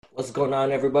What's going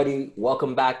on, everybody?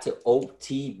 Welcome back to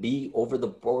OTB Over the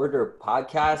Border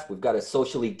podcast. We've got a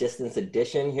socially distanced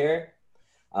edition here.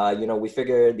 We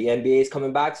figure the NBA is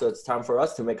coming back, so it's time for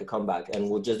us to make a comeback. And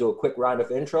we'll just do a quick round of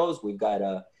intros. We've got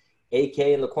AK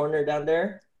in the corner down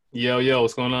there. Yo,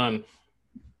 what's going on?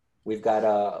 We've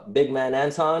got big man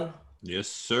Anton. Yes,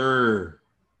 sir.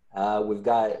 We've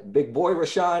got big boy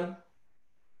Rashawn.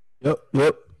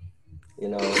 Yep.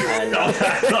 And I'm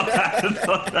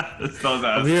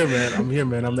here,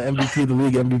 man. I'm the MVP of the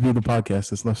league, MVP of the podcast.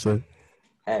 That's enough said.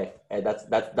 Hey,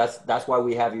 that's why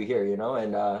we have you here,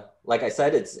 And like I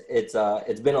said,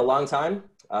 it's been a long time.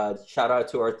 Shout out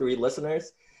to our 3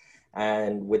 listeners.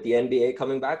 And with the NBA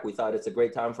coming back, we thought it's a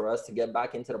great time for us to get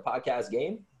back into the podcast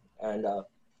game. And I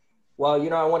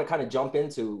want to kind of jump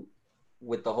into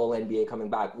with the whole NBA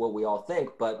coming back, what we all think,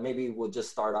 but maybe we'll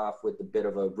just start off with a bit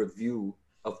of a review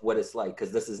of what it's like,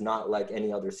 because this is not like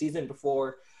any other season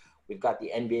before. We've got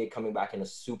the NBA coming back in a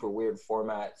super weird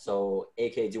format. So,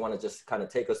 AK, do you want to just kind of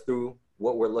take us through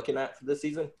what we're looking at for this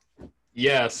season?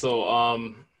 Yeah,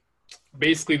 so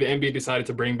basically the NBA decided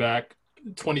to bring back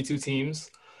 22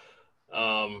 teams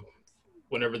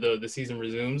whenever the season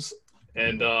resumes.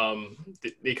 And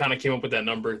they kind of came up with that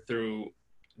number through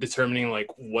determining like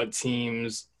what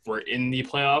teams were in the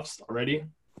playoffs already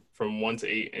from 1 to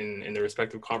 8 in their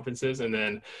respective conferences. And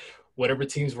then whatever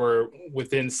teams were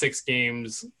within 6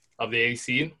 games of the A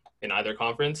seed in either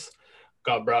conference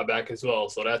got brought back as well.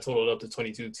 So that totaled up to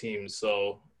 22 teams.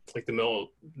 So like the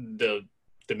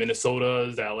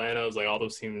Minnesotas, the Atlantas, like all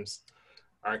those teams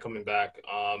aren't coming back.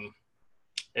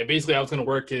 And basically how it's going to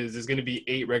work is there's going to be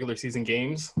 8 regular season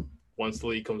games once the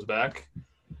league comes back.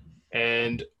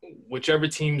 And whichever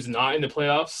team's not in the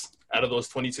playoffs out of those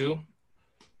 22,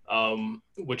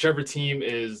 whichever team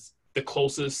is the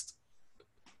closest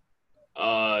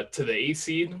to the 8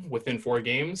 seed within 4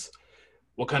 games,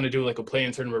 we'll kind of do like a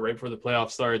play-in tournament right before the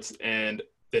playoff starts. And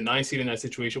the 9 seed in that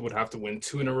situation would have to win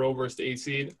 2 in a row versus the 8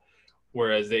 seed,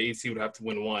 whereas the 8 seed would have to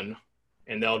win 1.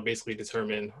 And that would basically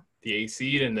determine the 8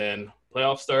 seed, and then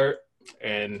playoffs start,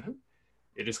 and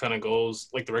it just kind of goes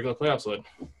like the regular playoffs would.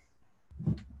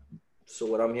 So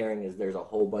what I'm hearing is there's a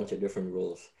whole bunch of different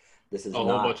rules. This is a whole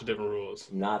bunch of different rules.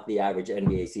 Not the average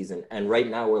NBA season. And right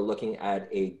now we're looking at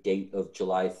a date of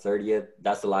July 30th.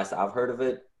 That's the last I've heard of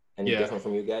it. Any different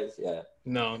from you guys? Yeah.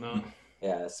 No.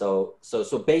 Yeah. So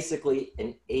basically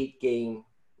an 8-game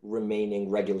remaining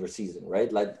regular season, right?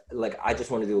 Like I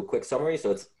just want to do a quick summary.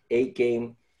 So it's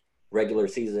 8-game regular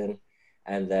season,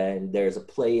 and then there's a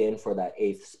play-in for that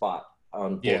 8th spot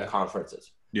on both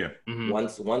conferences. Yeah. Mm-hmm.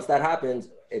 Once that happens,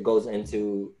 it goes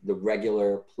into the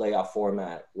regular playoff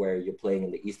format where you're playing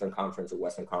in the Eastern Conference or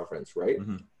Western Conference, right?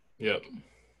 Mm-hmm. Yep.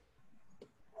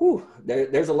 Whew,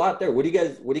 there's a lot there. What do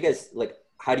you guys like?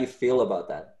 How do you feel about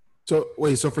that? So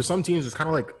for some teams, it's kind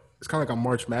of like a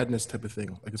March Madness type of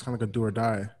thing. Like it's kind of like a do or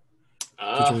die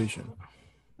situation,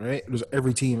 right? There's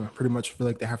every team pretty much feel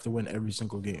like they have to win every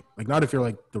single game. Like not if you're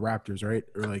like the Raptors, right?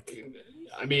 Or like,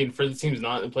 I mean, for the teams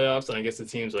not in the playoffs, and I guess the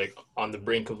teams like on the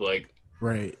brink of like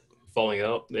falling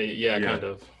out, kind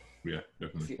of. Yeah,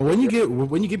 definitely. But when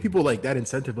you get people like that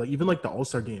incentive, like even like the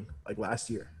All-Star game, like last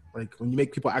year, like when you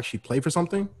make people actually play for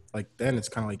something, like then it's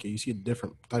kind of like you see a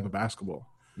different type of basketball.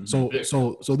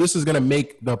 Mm-hmm. So this is gonna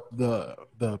make the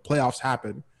playoffs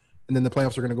happen, and then the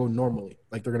playoffs are gonna go normally,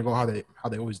 like they're gonna go how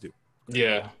they always do.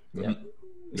 Yeah. Yeah.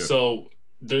 So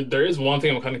there is one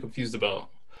thing I'm kind of confused about.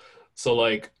 So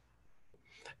like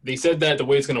they said that the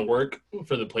way it's gonna work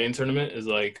for the play-in tournament is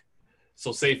like,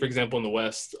 so say for example in the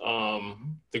West,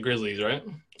 the Grizzlies, right?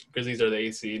 Grizzlies are the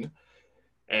 8th seed,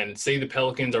 and say the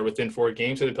Pelicans are within 4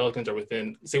 games. Say the Pelicans are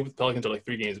like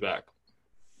 3 games back.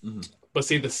 Mm-hmm. But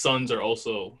say the Suns are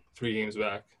also 3 games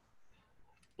back.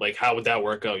 Like, how would that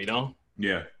work out? You know?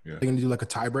 Yeah. They're gonna do like a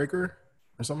tiebreaker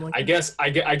or something like that?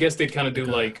 I guess they'd kind of do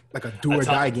like a do or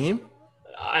die game.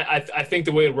 I think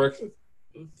the way it works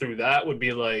through that would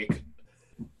be like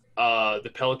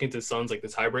the Pelicans and Suns, like the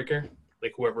tiebreaker,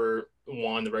 like whoever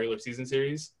won the regular season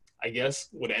series, I guess,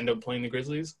 would end up playing the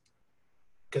Grizzlies.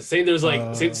 Because say there's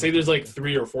like say there's like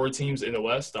 3 or 4 teams in the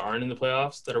West that aren't in the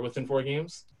playoffs that are within 4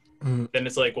 games. Mm-hmm. Then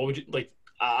it's like, what would you like?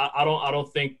 I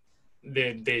don't think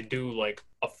they do like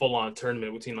a full on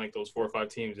tournament between like those 4 or 5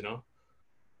 teams, you know?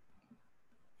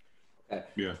 Okay.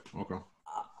 Yeah. Okay.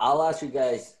 I'll ask you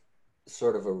guys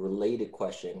sort of a related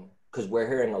question, because we're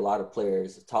hearing a lot of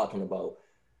players talking about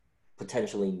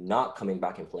potentially not coming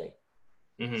back and playing.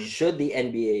 Mm-hmm. Should the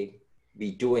NBA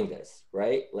be doing this,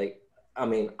 right? Like, I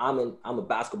mean, I'm a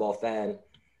basketball fan,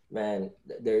 man.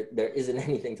 There isn't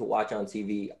anything to watch on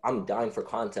TV. I'm dying for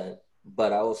content,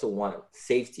 but I also want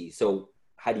safety. So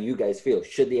how do you guys feel?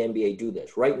 Should the NBA do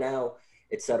this? Right now,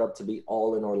 it's set up to be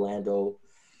all in Orlando.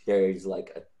 There's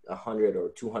like a 100 or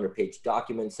 200 page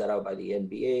document set out by the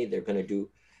NBA. They're going to do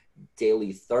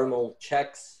daily thermal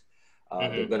checks.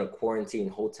 They're going to quarantine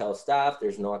hotel staff.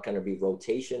 There's not going to be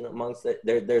rotation amongst it.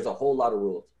 There's a whole lot of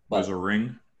rules. But there's a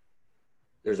ring.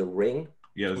 There's a ring.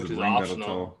 Yeah, there's Which a is ring optional.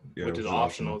 that'll tell. Yeah, Which is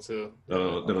optional too.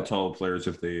 That'll tell players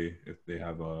if they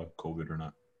have COVID or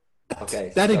not.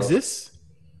 Okay. That so- exists?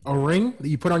 A ring that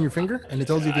you put on your finger and it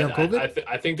tells you if you have COVID?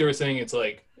 I think they were saying it's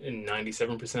like in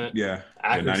 97% Yeah,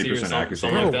 accuracy or 90% something, accuracy.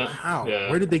 something Bro, like that. how? Yeah.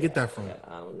 Where did they get that from? Yeah,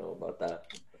 I don't know about that.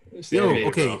 It's the Yo, NBA,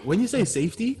 okay, bro. when you say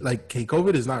safety, like, okay,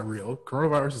 COVID is not real.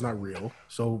 Coronavirus is not real.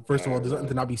 So, first of all, there's nothing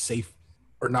to not be safe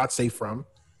or not safe from.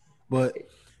 But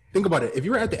think about it. If you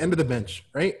were at the end of the bench,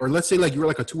 right? Or let's say, like, you were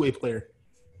like a two-way player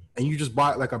and you just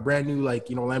bought, like, a brand new, like,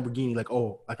 you know, Lamborghini, like,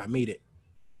 oh, like, I made it.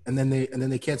 And then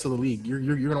they cancel the league. You're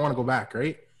going to want to go back,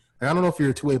 right? Like, I don't know if you're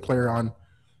a two-way player on, I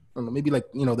don't know, maybe, like,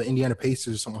 you know, the Indiana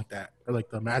Pacers or something like that. Or, like,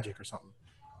 the Magic or something.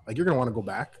 Like, you're going to want to go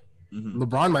back. Mm-hmm.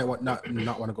 LeBron might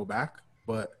not want to go back,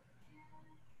 but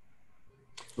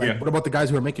like, Yeah. what about the guys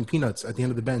who are making peanuts at the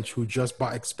end of the bench who just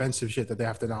bought expensive shit that they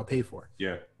have to now pay for?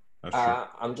 Yeah, that's true.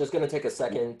 I'm just going to take a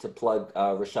second to plug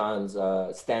Rashawn's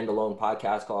standalone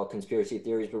podcast called Conspiracy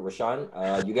Theories with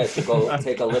Rashawn. You guys should go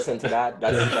take a listen to that.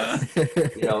 That's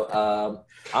you know,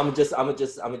 I'm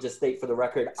just state for the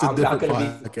record, It's a I'm not different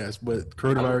going to be. podcast, but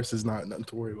coronavirus is not nothing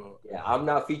to worry about. Yeah, I'm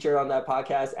not featured on that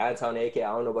podcast. Anton, AK, I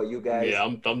don't know about you guys. Yeah,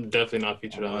 I'm definitely not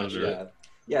featured on that shit.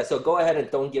 Yeah. So go ahead and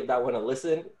don't give that one a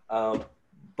listen.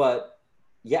 But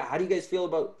yeah, how do you guys feel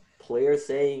about players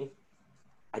saying,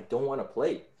 "I don't want to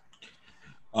play"?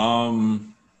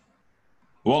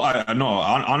 Well, I know.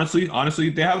 Honestly,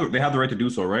 they have the right to do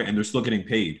so, right? And they're still getting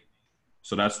paid.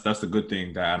 So that's the good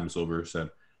thing that Adam Silver said.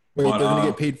 Wait, But, they're gonna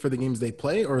get paid for the games they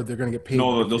play, or they're gonna get paid?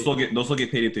 No, they'll still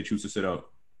get paid if they choose to sit out.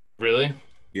 Really?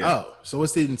 Yeah. Oh, so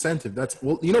what's the incentive? That's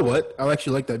well, you know what? I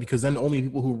actually like that because then only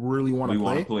people who really want We to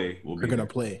want to play play. Will are be gonna there.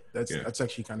 play. That's Yeah. that's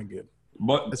actually kind of good.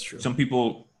 But That's true. some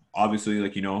people, obviously,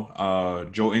 like, you know,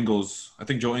 Joe Ingles. I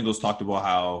think Joe Ingles talked about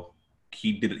how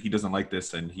he doesn't like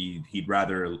this, and he'd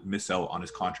rather miss out on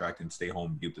his contract and stay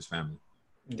home and be with his family.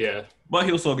 Yeah. But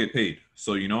he'll still get paid.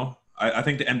 So, you know, I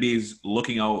think the NBA is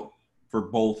looking out for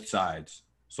both sides.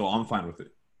 So I'm fine with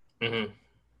it. Mm-hmm.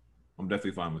 I'm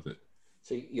definitely fine with it.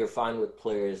 So you're fine with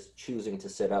players choosing to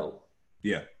sit out.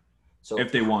 Yeah. So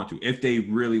If they want to. If they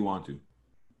really want to.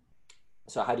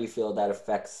 So how do you feel that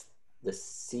affects the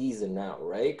season now,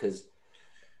 right? Because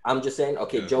I'm just saying,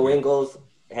 okay, Yeah. Joe Ingles,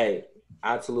 hey,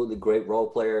 absolutely great role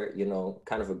player, you know,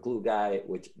 kind of a glue guy,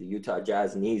 which the Utah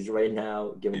Jazz needs right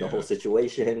now, given the Yeah. whole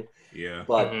situation. Yeah.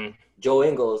 But Mhm. Joe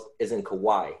Ingles isn't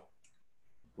Kawhi,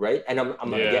 right? And I'm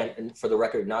Yeah. again, and for the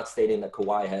record, not stating that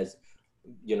Kawhi has,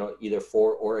 you know, either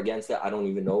for or against it. I don't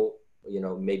even know. You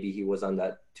know, maybe he was on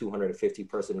that 250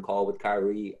 person call with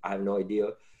Kyrie. I have no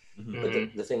idea. Mhm.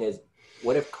 But the thing is,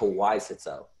 what if Kawhi sits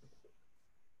out?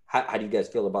 How do you guys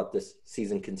feel about this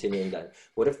season continuing then?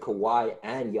 What if Kawhi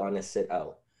and Giannis sit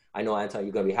out? I know, Anton,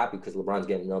 you're going to be happy because LeBron's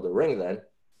getting another ring then.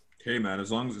 Hey man,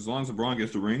 as long as LeBron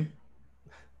gets the ring,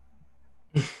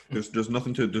 there's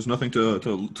nothing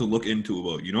to look into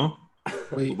about, you know?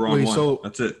 Wait, LeBron won. so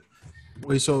That's it.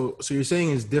 so you're saying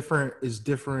is different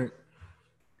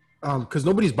because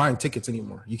nobody's buying tickets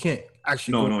anymore. You can't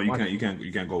actually No, go no, you watch-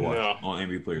 can't go watch No. all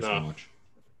NBA players so No. much.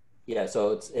 Yeah,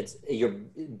 so it's you're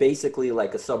basically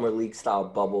like a summer league style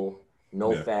bubble,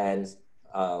 no Yeah. fans,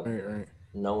 Right.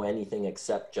 no anything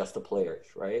except just the players,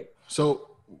 right?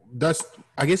 So that's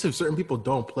I guess if certain people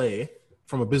don't play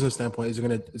from a business standpoint,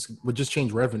 it would just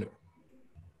change revenue,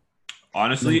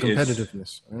 Honestly, and it's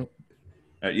competitiveness,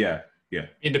 right? yeah.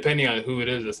 And depending on who it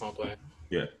is that's not playing.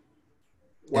 Yeah.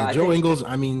 Well, Yeah, I Joe think- Ingles.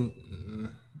 I mean,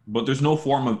 But there's no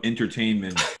form of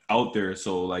entertainment out there,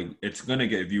 so like it's gonna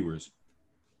get viewers.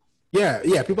 yeah.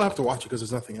 People have to watch it because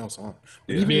there's nothing else on.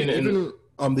 But Yeah. even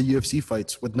the UFC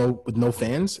fights with no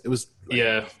fans, it was like,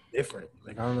 Yeah. different.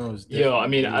 Like I don't know. It was Yo, different. I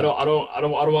mean, I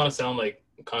don't want to sound like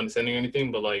condescending or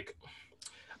anything, but like,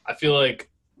 I feel like,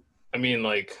 I mean,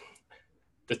 like,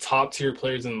 the top tier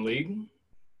players in the league,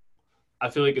 I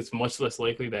feel like it's much less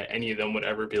likely that any of them would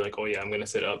ever be like, oh yeah, I'm gonna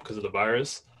sit up because of the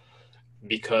virus,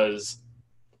 because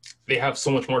they have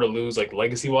so much more to lose, like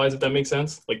legacy wise, if that makes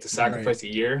sense, like to sacrifice a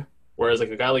year. Whereas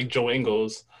like a guy like Joe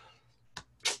Ingles,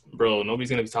 bro, nobody's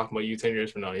gonna be talking about you 10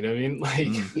 years from now. You know what I mean? Like.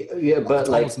 Yeah, but It's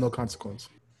like almost no consequence.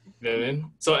 You know what I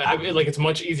mean? So I mean, like, it's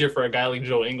much easier for a guy like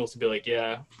Joe Ingles to be like,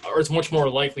 yeah, or it's much more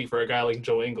likely for a guy like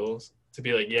Joe Ingles to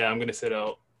be like, yeah, I'm gonna sit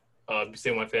out, stay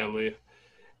with my family,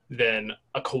 than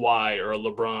a Kawhi or a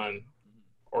LeBron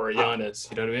or a Giannis.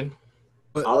 You know what I mean?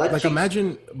 But I'll let like you-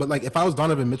 imagine, but like if I was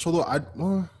Donovan Mitchell though, I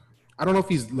don't know if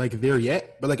he's like there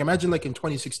yet. But like imagine like in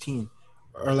 2016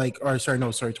 or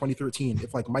 2013,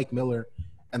 if like Mike Miller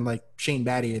and like Shane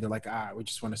Battier, they're like, we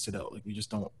just want to sit out. Like we just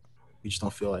don't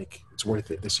feel like it's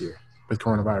worth it this year with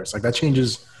coronavirus. Like that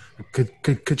changes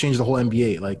could change the whole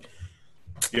NBA. Like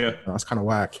Yeah, that's kind of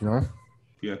whack, you know?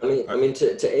 yeah. I mean,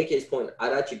 to AK's point,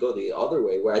 I'd actually go the other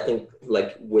way, where I think,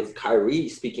 like, with Kyrie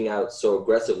speaking out so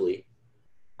aggressively,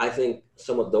 I think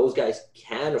some of those guys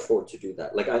can afford to do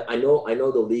that. Like, I know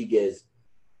the league is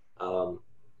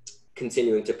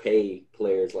continuing to pay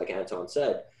players, like Anton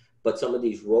said, but some of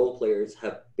these role players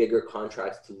have bigger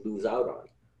contracts to lose out on,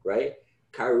 right?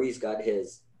 Kyrie's got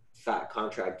his fat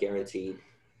contract guaranteed.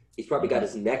 He's probably got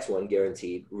his next one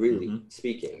guaranteed, really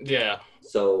speaking. Yeah.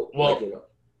 So, Well, like, you know.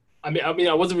 I mean,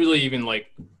 I wasn't really even like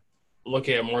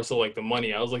looking at more so like the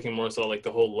money. I was looking more so like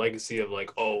the whole legacy of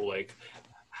like, oh, like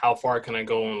how far can I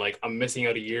go? And like I'm missing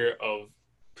out a year of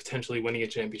potentially winning a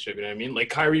championship. You know what I mean? Like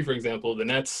Kyrie, for example, the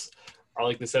Nets are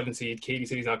like the 7th seed. KD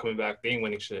said he's not coming back. They ain't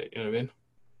winning shit. You know what I mean?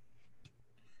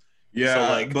 Yeah,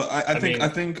 So, like, but I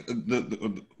think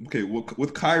okay,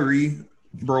 with Kyrie,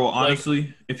 bro,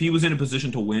 honestly, if he was in a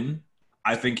position to win,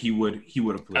 I think he would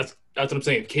have played. That's what I'm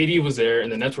saying. If KD was there and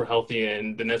the Nets were healthy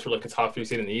and the Nets were like a top 3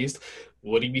 seed in the East,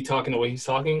 would he be talking the way he's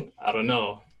talking? I don't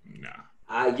know.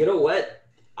 Nah. You know what?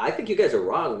 I think you guys are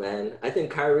wrong, man. I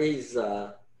think Kyrie's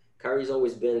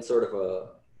always been sort of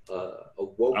a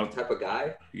woke type of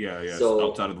guy. Yeah. So,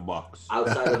 outside of the box.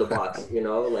 Outside of the box, you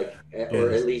know, like,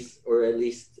 or at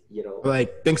least, you know,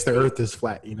 like thinks the Earth is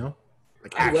flat, you know,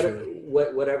 like actually,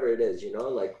 whatever it is, you know,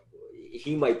 like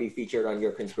he might be featured on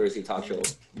your conspiracy talk show.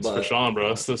 It's But, Rashawn,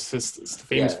 bro. It's the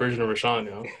famous version of Rashawn,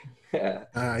 you know. yeah,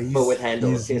 but but with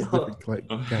handles, you know.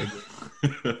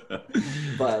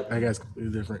 But that guy's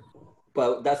completely different.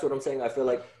 But that's what I'm saying. I feel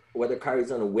like whether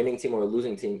Kyrie's on a winning team or a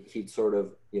losing team, he'd sort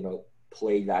of, you know,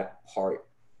 play that part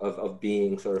of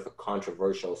being sort of a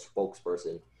controversial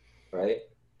spokesperson, right?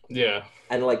 Yeah.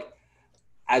 And like,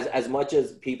 as much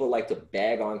as people like to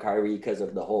bag on Kyrie because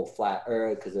of the whole flat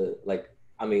earth, because of like,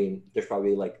 I mean, there's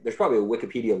probably a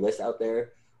Wikipedia list out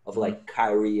there of like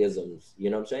Kyrie-isms, you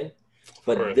know what I'm saying?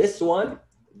 But Right. this one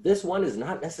is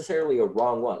not necessarily a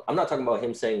wrong one. I'm not talking about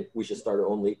him saying we should start our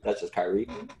own league. That's just Kyrie.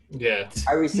 Yeah.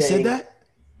 Kyrie He saying, said that?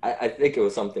 I think it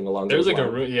was something along There's those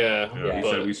like lines. Yeah, he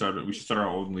but, said we should start our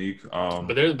own league.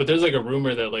 but there's like a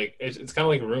rumor that like it's kind of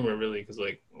like a rumor really because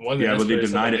like one of the Yeah, but they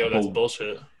players said, denied like, it. Yo, that's Oh.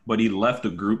 bullshit. But he left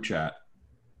the group chat.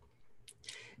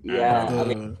 Yeah, I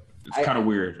mean, It's kind of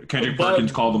weird. Kendrick But-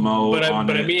 Perkins called him out But on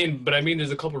I it. mean, there's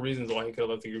a couple reasons why he could have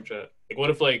left the group chat. Like, what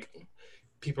if like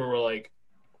people were like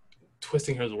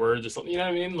twisting his words or something? You know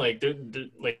what I mean? Like, they're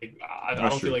like I That's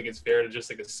don't true. feel like it's fair to just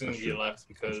like assume That's he true. left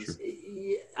because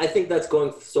I think that's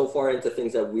going so far into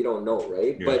things that we don't know,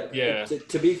 right? Yeah. But Yeah.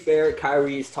 to be fair,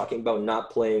 Kyrie's talking about not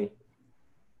playing,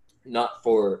 not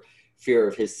for fear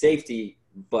of his safety,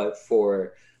 but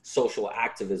for social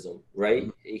activism,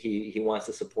 right? He wants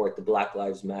to support the Black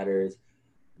Lives Matters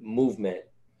movement.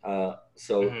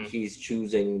 So he's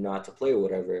choosing not to play or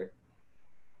whatever.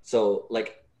 So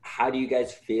like, how do you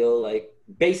guys feel like,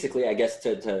 basically, I guess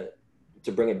to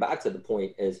bring it back to the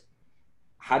point is,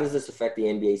 how does this affect the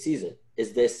NBA season?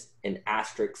 Is this an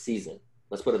asterisk season?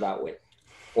 Let's put it that way.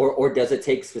 Or does it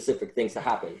take specific things to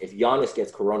happen? If Giannis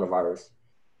gets coronavirus,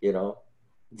 you know,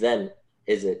 then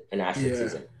is it an asterisk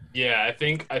season? yeah, I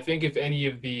think if any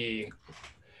of the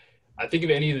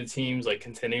teams like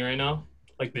contending right now,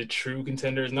 like the true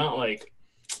contenders, not like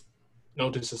no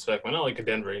disrespect, but not like a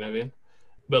Denver, you know what I mean?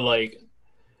 But like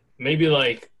maybe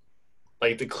like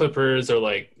the Clippers or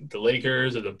like the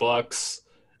Lakers or the Bucks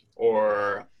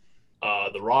or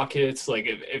the Rockets, like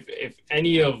if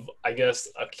any of I guess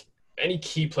any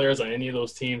key players on any of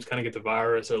those teams kind of get the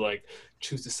virus or like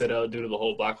choose to sit out due to the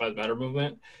whole Black Lives Matter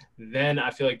movement, then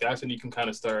I feel like that's when you can kind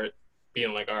of start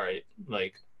being like, all right,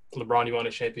 like LeBron, you won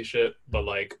a championship, but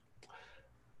like,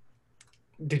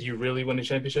 did you really win a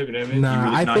championship? You know what I mean?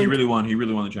 Nah, He really won. He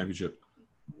really won the championship.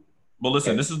 But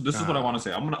listen, this is what I want to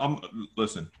say.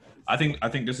 Listen. I think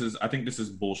this is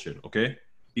bullshit. Okay,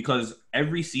 because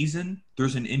every season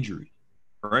there's an injury,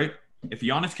 right? If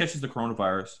Giannis catches the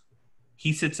coronavirus,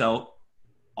 he sits out.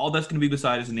 All that's going to be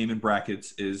beside his name in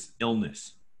brackets is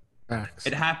illness. Facts.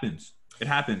 It happens.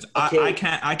 Okay.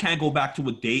 I can't go back to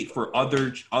a date for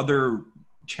other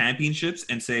championships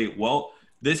and say, well,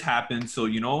 this happened, so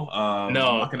No. I'm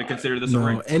not going to consider this a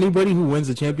ring. No, anybody who wins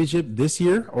a championship this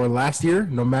year or last year,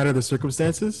 no matter the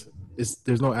circumstances,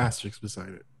 there's no asterisk beside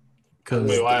it. Because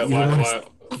Wait,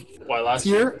 why last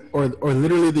year or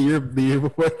literally the year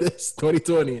before this,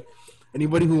 2020,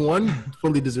 anybody who won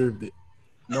fully deserved it.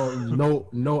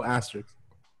 no asterisk.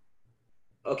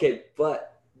 Okay,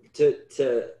 but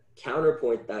to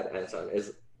counterpoint that, Anton,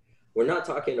 is we're not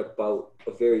talking about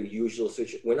a very usual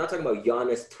situation. We're not talking about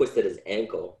Giannis twisted his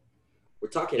ankle. We're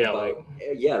talking about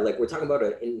we're talking about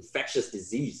an infectious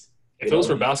disease. If it was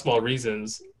for basketball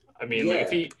reasons, I mean,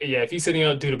 like if he's sitting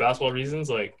out due to basketball reasons,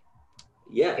 like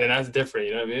then that's different.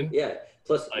 You know what I mean? Yeah.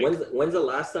 Plus, like, when's the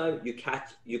last time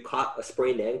you caught a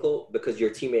sprained ankle because your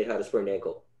teammate had a sprained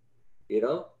ankle? You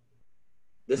know,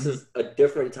 this is a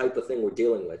different type of thing we're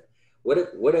dealing with. What if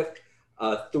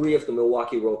 3 of the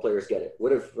Milwaukee role players get it?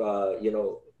 What if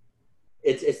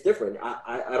it's different.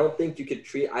 I don't think you could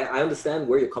treat. I understand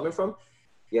where you're coming from,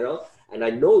 and I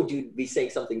know you'd be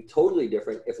saying something totally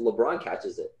different if LeBron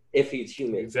catches it, if he's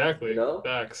human. Exactly.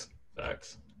 Facts.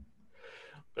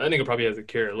 That nigga probably has a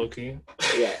cure, low-key.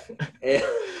 Yeah. Hey,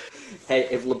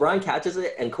 if LeBron catches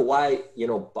it and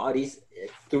Kawhi, bodies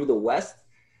through the West,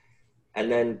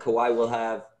 and then Kawhi will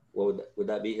have, what would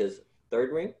that be, his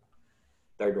third ring?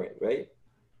 Third ring, right?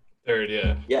 Third,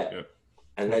 yeah. Yeah.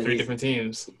 And then 3 different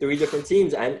teams. 3 different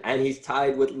teams, and he's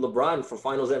tied with LeBron for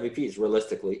Finals MVPs,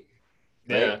 realistically.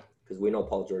 Right? Yeah. Because we know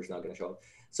Paul George is not going to show up.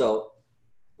 So,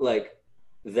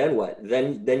 then what?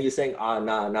 Then you're saying,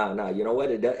 nah. You know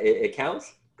what? It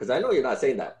counts? Because I know you're not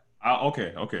saying that.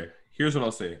 Okay. Here's what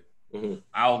I'll say. Mm-hmm.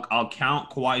 I'll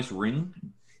count Kawhi's ring,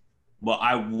 but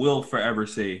I will forever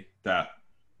say that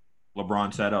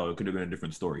LeBron said, it could have been a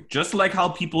different story. Just like how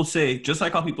people say the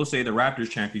Raptors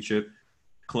championship,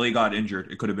 Klay got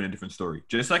injured, it could have been a different story.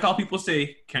 Just like how people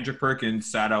say Kendrick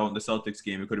Perkins sat out in the Celtics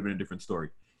game, it could have been a different story.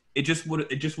 It just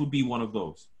would be one of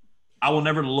those. I will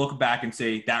never look back and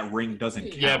say that ring doesn't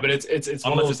count. Yeah, but it's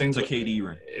one of those things. It's a KD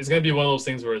ring. It's gonna be one of those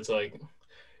things where it's like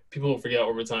people will forget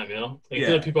over time. I feel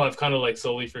like people have kind of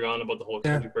slowly forgotten about the whole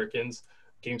Kendrick Perkins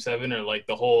Game 7 or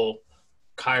the whole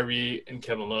Kyrie and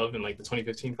Kevin Love in the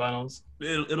 2015 finals.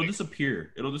 It'll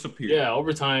disappear. Yeah,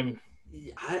 over time.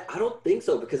 I don't think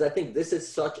so, because I think this is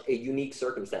such a unique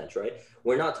circumstance, right?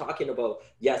 We're not talking about,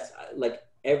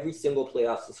 every single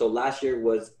playoffs. So last year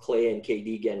was Klay and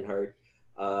KD getting hurt.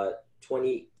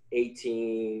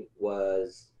 2018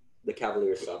 was the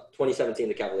Cavaliers sucked. 2017,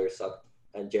 the Cavaliers sucked.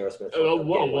 And J.R. Smith.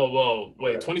 Whoa.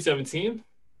 Wait, 2017?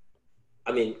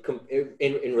 I mean,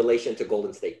 in relation to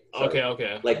Golden State. Sorry.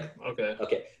 Okay.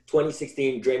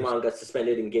 2016, Draymond got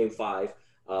suspended in Game 5.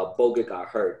 Bogut got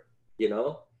hurt,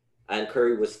 and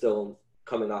Curry was still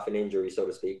coming off an injury, so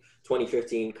to speak.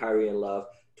 2015, Kyrie and Love.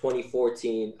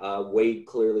 2014, Wade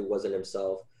clearly wasn't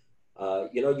himself.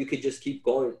 You could just keep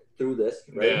going through this,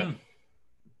 right? Yeah.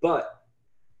 But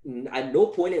at no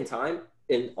point in time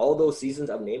in all those seasons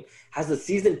I've named has the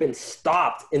season been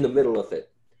stopped in the middle of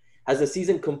it. Has the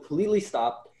season completely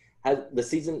stopped? Has the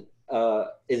season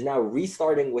is now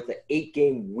restarting with an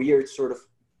 8-game weird sort of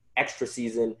extra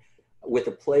season with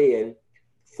a play-in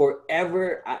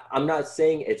forever? I'm not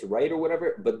saying it's right or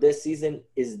whatever, but this season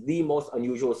is the most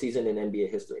unusual season in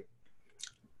NBA history.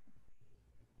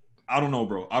 I don't know,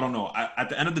 bro. I don't know. At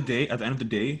the end of the day,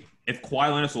 if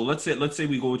Kawhi Leonard, so let's say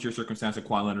we go with your circumstance that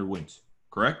Kawhi Leonard wins,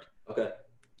 correct? Okay.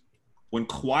 When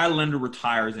Kawhi Leonard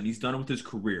retires and he's done with his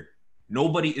career,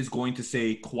 nobody is going to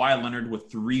say Kawhi Leonard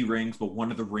with 3 rings, but one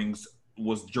of the rings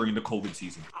was during the COVID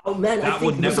season. Oh man, that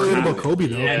would never happen. happen. About Kobe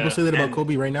though. Yeah. People say that about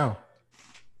Kobe right now.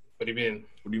 What do you mean?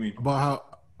 About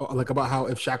how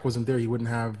if Shaq wasn't there, he wouldn't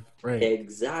have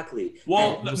Exactly.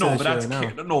 Well, that's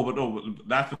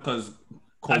because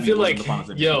Kobe I feel was like in the finals.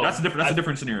 that's a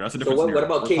different scenario. That's a different scenario. What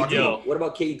about KD? What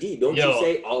about KD? Don't you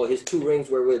say, his 2 rings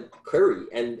were with Curry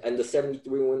and the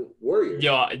 73-win Warriors?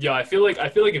 I feel like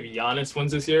if Giannis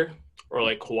wins this year or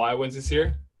Kawhi wins this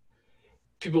year,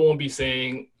 people won't be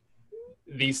saying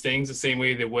these things the same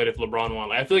way they would if LeBron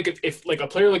won. I feel like if a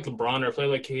player like LeBron or a player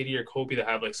like KD or Kobe that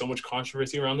have so much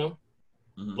controversy around them,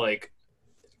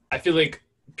 I feel like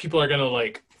people are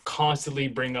gonna constantly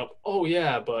bring up, oh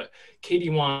yeah, but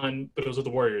KD won, but it was with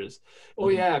the Warriors. Oh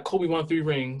yeah, Kobe won 3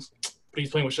 rings, but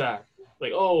he's playing with Shaq.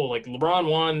 LeBron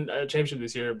won a championship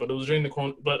this year, but it was during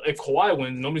the but if Kawhi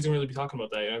wins, nobody's gonna really be talking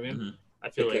about that. You know what I mean? Mm-hmm. I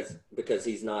feel because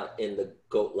he's not in the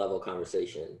GOAT level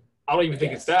conversation. I don't even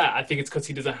think it's that. I think it's because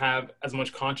he doesn't have as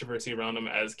much controversy around him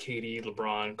as KD,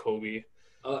 LeBron, Kobe.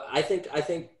 I think it's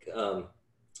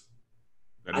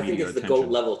the GOAT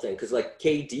level thing, because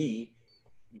KD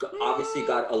obviously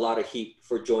got a lot of heat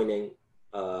for joining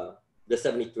the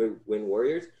 73-win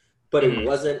Warriors, but it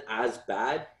wasn't as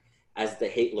bad as the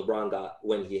hate LeBron got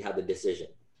when he had the decision.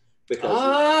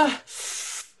 Because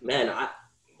Nick.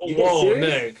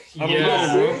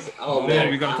 Oh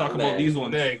man, we gotta talk about these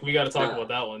ones. Nick, we gotta talk about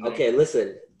that one. Nick. Okay,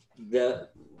 listen.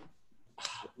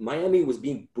 Miami was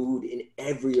being booed in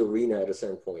every arena at a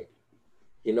certain point.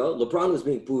 You know, LeBron was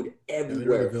being booed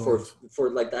everywhere villains. for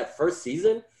like that first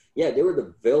season. Yeah, they were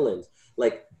the villains.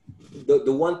 Like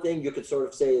the one thing you could sort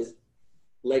of say is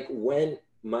like when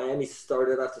Miami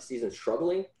started off the season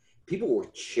struggling, people were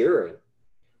cheering.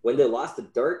 When they lost to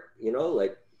Dirk, you know,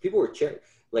 like people were cheering.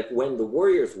 Like when the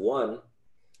Warriors won,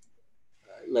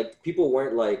 like people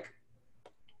weren't like.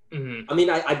 I mean,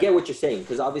 I get what you're saying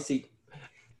because obviously,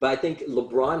 but I think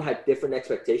LeBron had different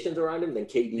expectations around him than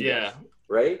KD does,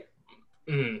 right?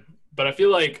 But I feel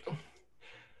like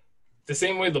the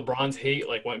same way LeBron's hate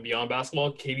like went beyond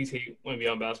basketball, KD's hate went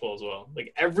beyond basketball as well.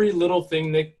 Like every little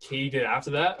thing that KD did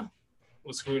after that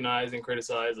was scrutinized and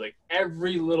criticized. Like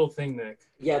every little thing, Nick.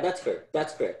 Yeah, that's fair.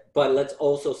 That's fair. But let's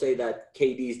also say that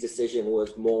KD's decision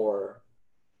was more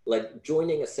like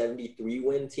joining a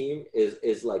 73-win team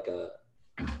is like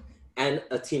and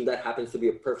a team that happens to be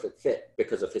a perfect fit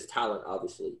because of his talent,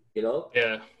 obviously. You know?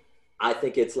 Yeah. I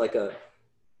think it's like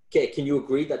okay, can you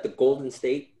agree that the Golden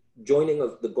State joining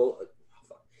of the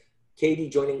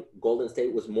KD joining Golden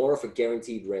State was more of a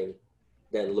guaranteed ring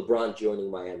than LeBron joining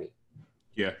Miami?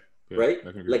 Yeah. Right?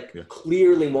 Like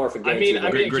clearly more of a guaranteed ring.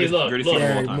 I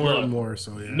mean, look, more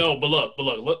so, yeah. No, but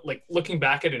look, like looking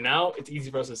back at it now, it's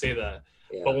easy for us to say that.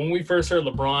 Yeah. But when we first heard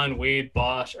LeBron, Wade,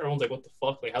 Bosh, everyone's like, what the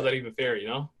fuck? Like, how's that even fair, you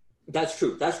know? That's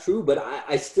true. That's true. But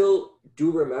I still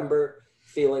do remember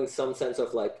feeling some sense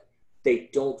of like they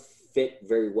don't fit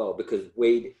very well because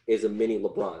Wade is a mini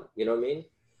LeBron. You know what I mean?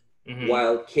 Mm-hmm.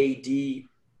 While KD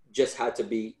just had to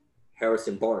be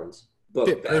Harrison Barnes. But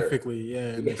fit perfectly,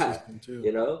 yeah. Too.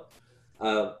 You know?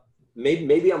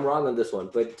 Maybe I'm wrong on this one,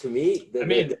 but to me,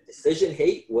 the decision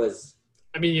hate was...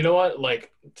 I mean, you know what?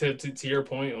 Like, to your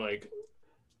point, like,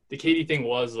 the KD thing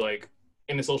was, like,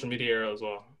 in the social media era as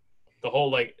well. The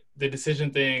whole, like, the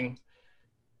decision thing,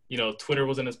 you know, Twitter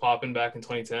wasn't as popping back in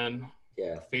 2010.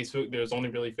 Yeah. Facebook, there was only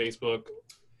really Facebook.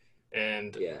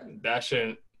 And that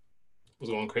shit was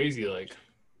going crazy, like.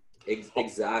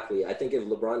 Exactly. I think if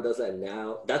LeBron does that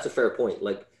now, that's a fair point.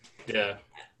 Like, yeah.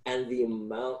 And the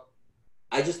amount,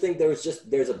 I just think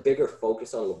there's a bigger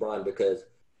focus on LeBron because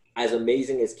as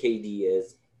amazing as KD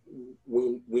is,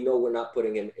 we know we're not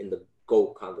putting him in the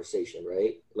GOAT conversation,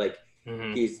 right? Like,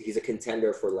 he's a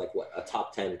contender for like what, a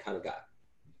top 10 kind of guy.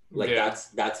 Like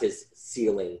that's his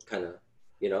ceiling kind of,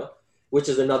 you know, which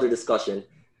is another discussion.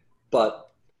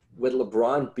 But with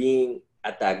LeBron being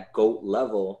at that GOAT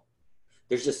level,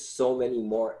 there's just so many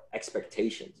more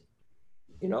expectations,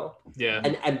 you know? Yeah.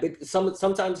 And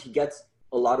sometimes he gets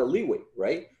a lot of leeway,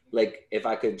 right? Like if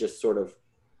I could just sort of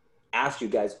ask you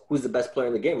guys, who's the best player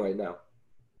in the game right now?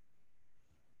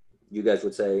 You guys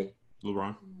would say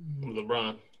LeBron.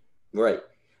 Right.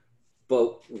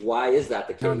 But why is that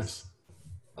the case? Giannis.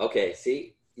 Okay,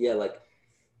 see? Yeah, like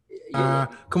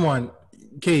come on.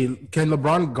 Okay, can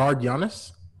LeBron guard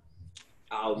Giannis?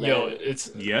 Oh man. It's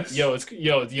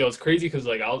crazy because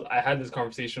like I had this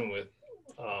conversation with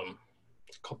a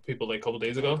couple people like a couple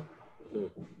days ago,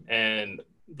 and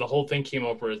the whole thing came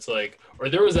up where it's like, or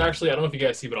there was actually, I don't know if you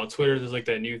guys see, but on Twitter there's like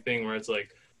that new thing where it's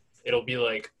like it'll be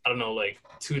like, I don't know, like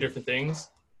two different things,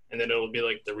 and then it'll be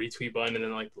like the retweet button and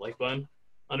then like the like button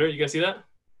under it. You guys see that?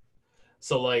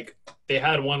 So like they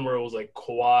had one where it was like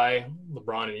Kawhi,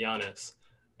 LeBron, and Giannis,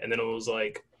 and then it was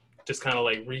like just kind of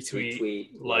like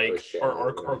retweet like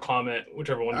or comment,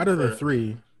 whichever one. Out of the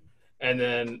three. And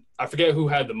then I forget who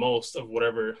had the most of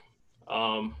whatever.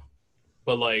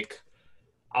 But like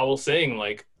I was saying,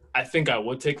 like I think I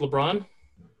would take LeBron,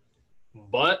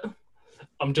 but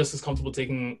I'm just as comfortable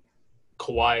taking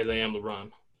Kawhi as I am LeBron.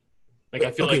 Like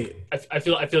I feel like I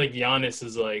feel like Giannis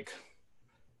is like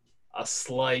a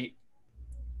slight,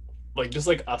 like just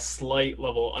like a slight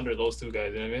level under those two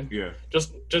guys. You know what I mean? Yeah.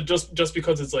 Just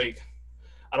because it's like,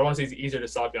 I don't want to say it's easier to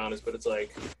stop Giannis, but it's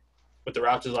like with the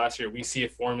Raptors last year, we see a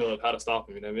formula of how to stop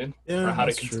him. You know what I mean? Yeah. Or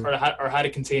how to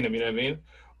contain him. You know what I mean?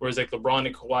 Whereas like LeBron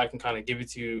and Kawhi can kind of give it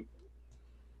to you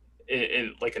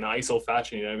in like an ISO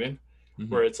fashion. You know what I mean?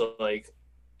 Mm-hmm. Where it's like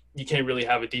you can't really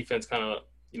have a defense kind of,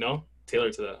 you know,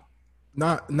 tailored to that.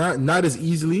 Not as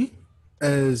easily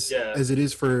as it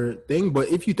is for thing, but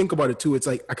if you think about it too, it's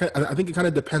like I think it kind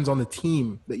of depends on the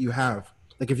team that you have.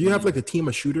 Like if you have like a team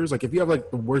of shooters, like if you have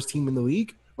like the worst team in the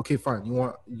league, okay, fine, you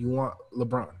want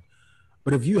LeBron.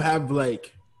 But if you have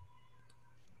like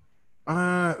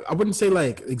I wouldn't say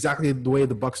like exactly the way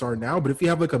the Bucks are now, but if you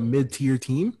have like a mid-tier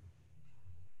team,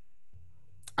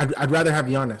 I'd rather have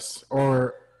Giannis,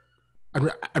 or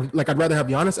I'd rather have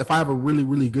Giannis if I have a really,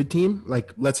 really good team,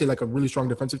 like let's say like a really strong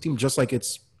defensive team, just like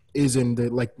is in the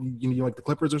like like the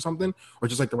Clippers or something, or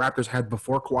just like the Raptors had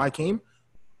before Kawhi came.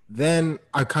 Then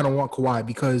I kind of want Kawhi,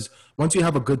 because once you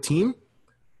have a good team,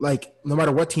 like no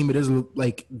matter what team it is,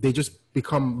 like they just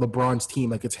become LeBron's team.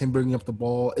 Like it's him bringing up the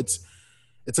ball. It's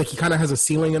like he kind of has a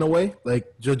ceiling in a way,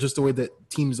 like just the way that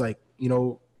teams like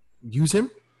use him,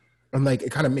 and like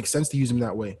it kind of makes sense to use him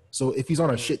that way. So if he's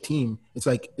on a shit team, it's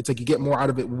like you get more out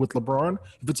of it with LeBron.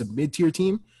 If it's a mid-tier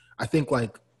team, I think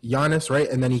like Giannis, right,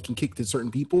 and then he can kick to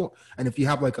certain people. And if you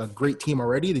have like a great team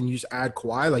already, then you just add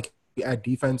Kawhi. Like you add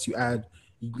defense, you add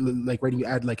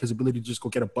like his ability to just go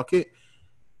get a bucket.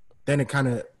 Then it kind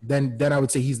of then I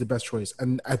would say he's the best choice.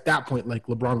 And at that point, like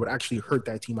LeBron would actually hurt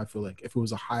that team. I feel like if it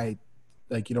was a high,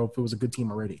 like if it was a good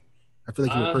team already, I feel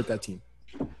like he would hurt that team.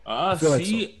 I feel like where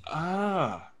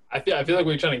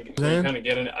you're trying to kind of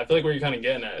get in. I feel like where you're kind of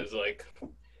getting at is like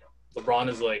LeBron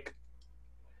is like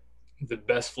the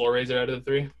best floor raiser out of the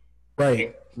three.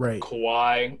 Right.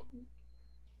 Kawhi.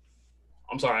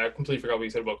 I'm sorry, I completely forgot what you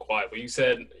said about Kawhi, but you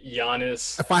said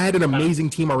Giannis. If I had an amazing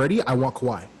team already, I want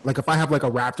Kawhi. Like if I have like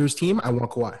a Raptors team, I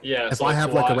want Kawhi. Yeah. If I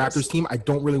have like a Raptors team, I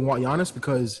don't really want Giannis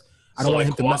because I don't want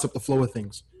him to mess up the flow of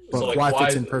things. But Kawhi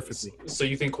fits in perfectly. So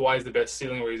you think Kawhi is the best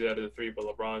ceiling raiser out of the three, but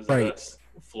LeBron is the best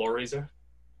floor raiser?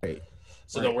 Right.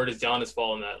 So then where does Giannis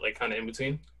fall in that? Like kind of in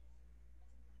between?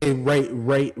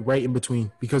 Right in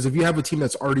between. Because if you have a team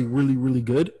that's already really, really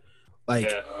good, like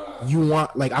I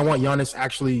want Giannis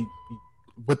actually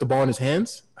with the ball in his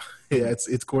hands. Yeah,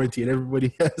 it's quarantine.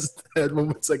 Everybody has had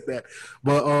moments like that.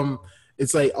 But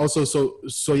it's like also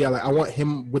so yeah, like I want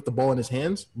him with the ball in his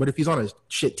hands. But if he's on a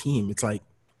shit team, it's like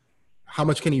how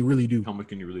much can he really do? How much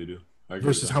can you really do?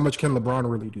 Versus how much can LeBron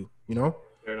really do?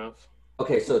 Fair enough.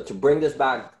 Okay, so to bring this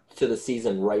back to the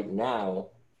season right now,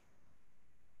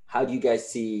 how do you guys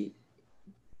see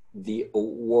the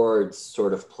awards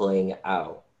sort of playing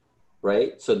out?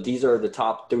 Right? So these are the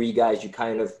top three guys you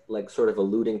kind of like sort of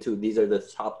alluding to. These are the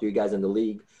top three guys in the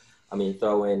league. I mean,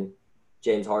 throw in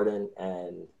James Harden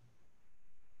and,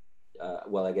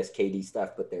 I guess KD,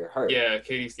 Steph, but they're hurt. Yeah,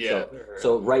 KD's, yeah.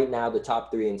 So right now, the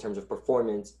top three in terms of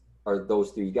performance are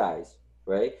those three guys,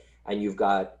 right? And you've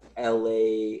got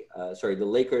the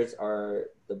Lakers are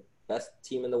the best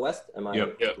team in the West. Am I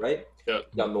right? Yep.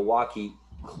 You got Milwaukee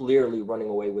clearly running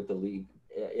away with the league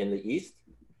in the East.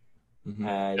 Mm-hmm.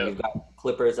 And you've got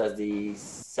Clippers as the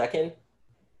second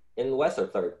in the West or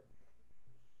third?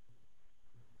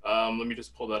 Let me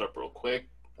just pull that up real quick.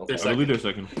 Okay. I believe they're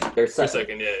second. They're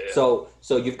second. Yeah. So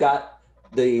you've got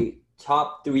the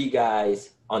top three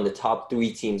guys on the top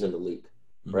three teams in the league,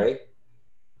 right?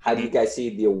 How do you guys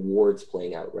see the awards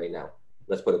playing out right now?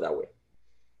 Let's put it that way.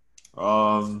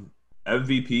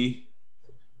 MVP,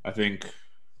 I think.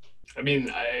 I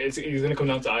mean, it's going to come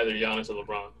down to either Giannis or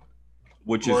LeBron.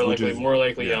 More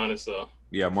likely Giannis though.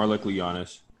 Yeah, more likely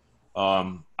Giannis.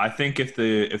 I think if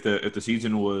the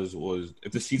season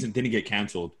if the season didn't get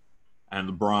canceled and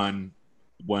LeBron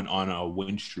went on a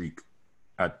win streak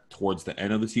towards the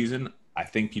end of the season, I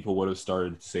think people would have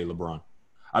started to say LeBron.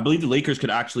 I believe the Lakers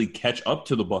could actually catch up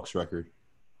to the Bucks record,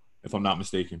 if I'm not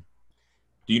mistaken.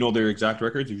 Do you know their exact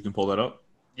records? If you can pull that up.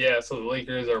 Yeah, so the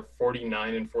Lakers are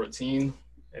 49-14,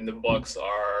 and the Bucks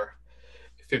are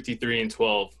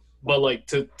 53-12. But like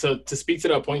to speak to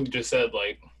that point you just said,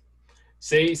 like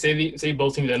say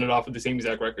both teams ended off with the same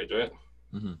exact records, right?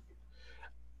 Mm-hmm.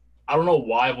 I don't know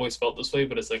why I've always felt this way,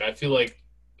 but it's like I feel like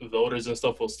voters and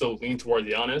stuff will still lean toward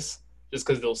Giannis just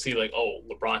because they'll see like, oh,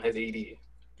 LeBron has AD.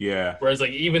 Yeah. Whereas like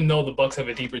even though the Bucks have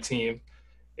a deeper team,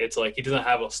 it's like he doesn't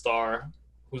have a star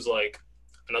who's like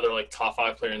another like top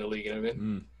 5 player in the league. You know what I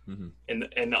mean? Mm-hmm.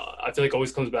 And I feel like it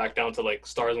always comes back down to like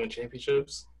stars win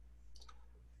championships.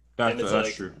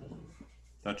 That's true.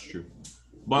 That's true.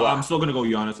 But I'm still gonna go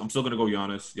Giannis.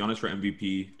 Giannis for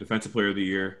MVP, Defensive Player of the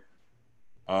Year.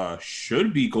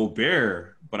 Should be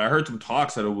Gobert, but I heard some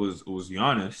talks that it was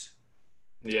Giannis.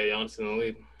 Yeah, Giannis in the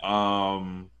lead.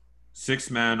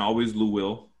 Sixth man, always Lou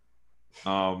Will.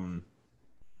 What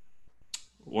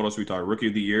else we talk? Rookie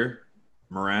of the Year,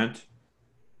 Morant.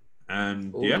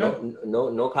 And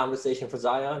no conversation for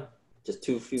Zion. Just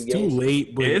too few games. Too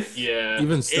late, but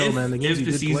even still, man,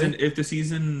 if the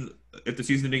season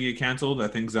didn't get canceled, I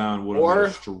think Zion would have been a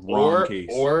strong case.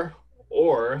 Or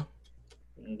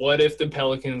what if the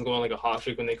Pelicans go on like a hot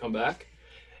streak when they come back,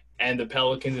 and the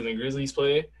Pelicans and the Grizzlies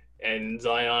play, and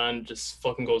Zion just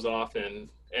fucking goes off and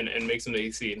makes them the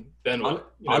 8th seed? Then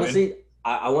what? Honestly,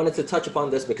 I wanted to touch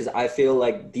upon this because I feel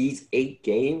like these 8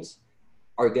 games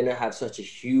are gonna have such a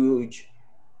huge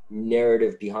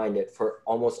narrative behind it for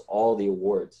almost all the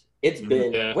awards. It's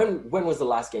been when was the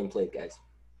last game played, guys?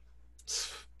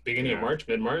 Beginning of March,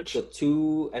 mid-March. So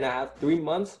 2.5, 3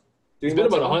 months. It's been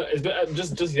about 100. It's been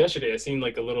just yesterday. I seen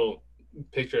like a little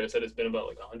picture. It said it's been about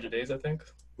like 100 days, I think.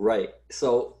 Right.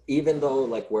 So even though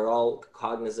like we're all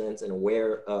cognizant and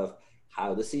aware of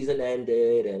how the season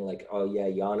ended and like, oh yeah,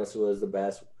 Giannis was the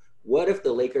best. What if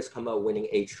the Lakers come out winning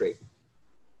 8 straight?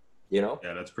 You know?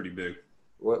 Yeah, that's pretty big.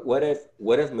 What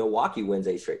if Milwaukee wins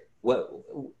 8 straight?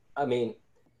 I mean,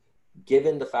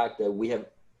 given the fact that we have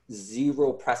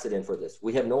zero precedent for this,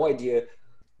 we have no idea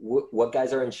what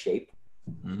guys are in shape.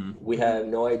 Mm-hmm. We have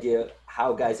no idea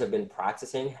how guys have been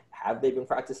practicing. Have they been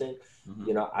practicing? Mm-hmm.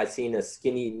 You know, I've seen a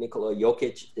skinny Nikola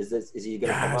Jokic. Is he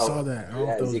going to come out? I saw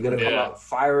that. Is he going to come out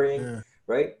firing?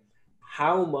 Right?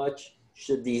 How much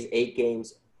should these 8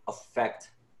 games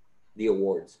affect the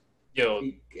awards? Yo,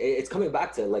 it's coming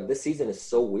back to like this season is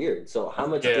so weird. So how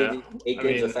much did the 8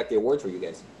 games affect the awards for you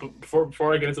guys?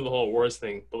 Before I get into the whole awards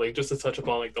thing, but like just to touch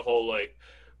upon like the whole like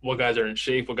what guys are in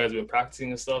shape, what guys have been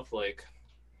practicing and stuff, like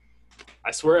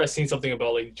I swear I seen something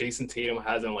about like Jason Tatum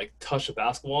hasn't like touched a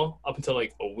basketball up until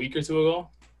like a week or 2 ago.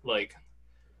 Like,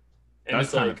 and that's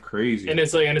it's kind like of crazy. And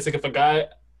it's like if a guy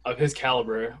of his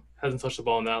caliber hasn't touched the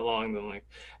ball in that long, then like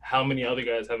how many other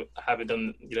guys haven't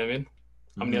done? You know what I mean?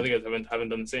 How many other guys haven't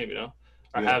done the same? You know,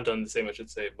 or have done the same, I should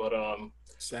say. But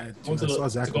sad. I saw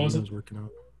Zach LaVine was working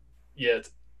out. Yeah,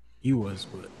 he was,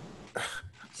 but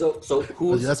so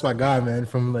who's that's my guy, man,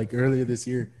 from like earlier this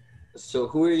year. So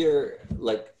who are your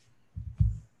like?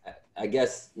 I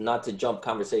guess not to jump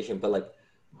conversation, but like,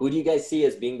 who do you guys see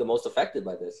as being the most affected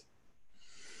by this?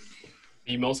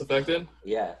 The most affected?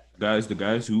 Yeah. The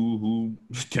guys who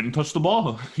can touch the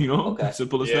ball, you know,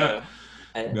 simple as that.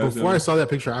 And before I saw that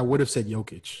picture, I would have said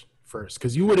Jokic first,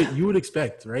 because you would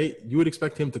expect, right? You would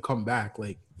expect him to come back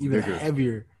like even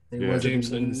heavier than he was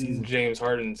in the season. James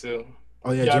Harden too.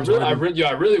 Oh yeah, James Harden.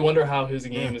 I really wonder how his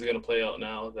game is going to play out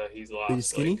now that he's lost. He's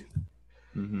skinny.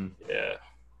 Like, yeah.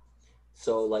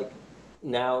 So like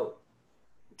now,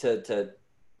 to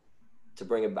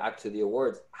bring it back to the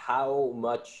awards, how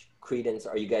much credence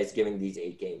are you guys giving these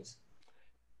 8 games?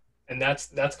 And that's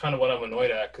kind of what I'm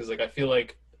annoyed at, because like I feel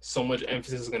like so much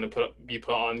emphasis is going to be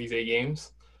put on these 8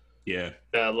 games. Yeah.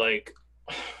 That like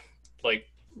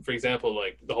for example,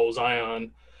 like the whole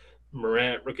Zion,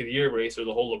 Morant Rookie of the Year race, or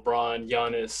the whole LeBron,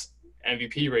 Giannis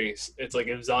MVP race. It's like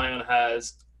if Zion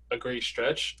has a great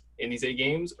stretch in these 8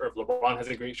 games, or if LeBron has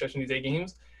a great stretch in these 8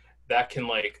 games, that can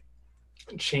like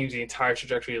change the entire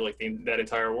trajectory of like that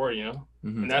entire award, you know?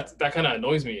 Mm-hmm. And that kind of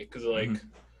annoys me, because like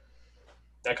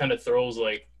that kind of throws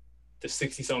like the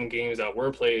 60-something games that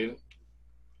were played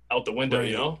out the window,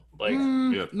 you know? Like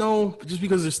no, just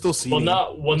because they're still seeding.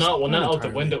 Not out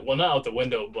the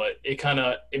window, but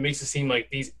it makes it seem like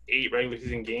these 8 regular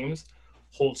season games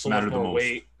hold so much more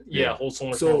weight. Yeah, hold so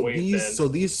much more weight.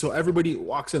 So everybody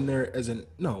walks in there as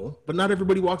but not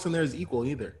everybody walks in there as equal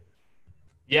either.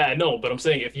 Yeah, I know, but I'm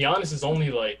saying if Giannis is only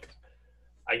like,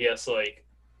 I guess like,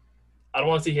 I don't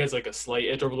want to say he has like a slight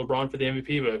edge over LeBron for the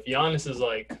MVP, but if Giannis is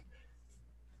like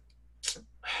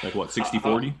what,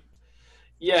 60-40?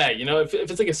 Yeah, you know, if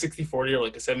it's like a 60-40 or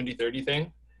like a 70-30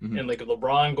 thing, and like if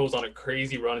LeBron goes on a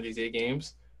crazy run of these 8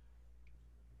 games,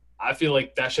 I feel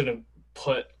like that shouldn't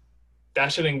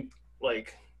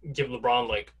like give LeBron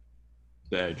like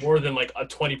the edge, more than like a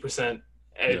 20%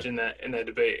 edge in that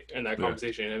debate, in that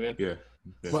conversation. You know what I mean? Yeah.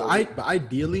 But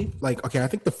ideally, like, okay, I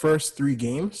think the first 3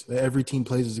 games that every team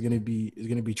plays is gonna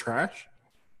be trash.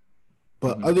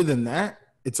 But other than that,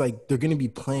 it's like they're gonna be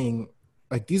playing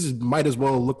like these might as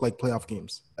well look like playoff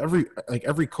games.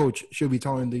 Every coach should be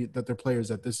telling that their players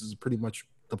that this is pretty much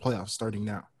the playoffs starting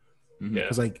now.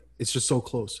 Because like it's just so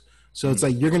close. So it's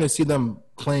like you're gonna see them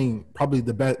playing probably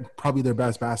their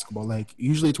best basketball. Like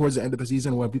usually towards the end of the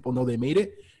season when people know they made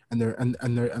it and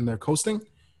they're coasting.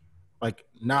 Like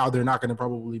now they're not gonna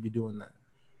probably be doing that.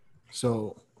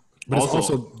 So, but it's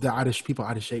also the people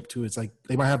out of shape too. It's like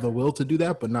they might have the will to do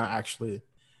that, but not actually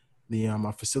the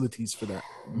facilities for that.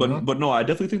 But no, I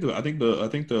definitely think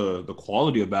the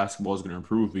quality of basketball is gonna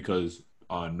improve because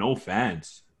no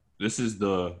fans. This is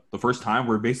the first time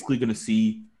we're basically gonna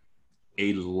see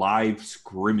a live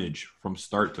scrimmage from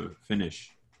start to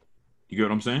finish. You get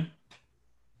what I'm saying?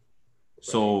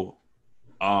 So,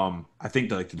 I think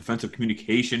that like the defensive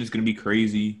communication is going to be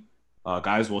crazy.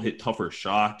 Guys will hit tougher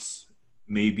shots,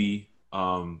 maybe.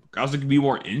 Guys are going to be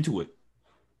more into it.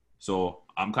 So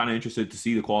I'm kind of interested to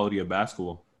see the quality of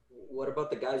basketball. What about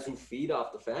the guys who feed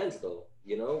off the fans, though?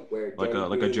 You know, where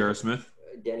like a J.R. Smith.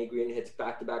 Danny Green hits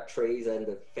back-to-back trays and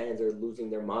the fans are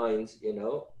losing their minds. You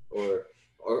know,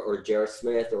 or J.R.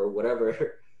 Smith or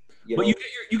whatever. But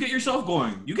you get yourself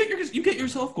going. You get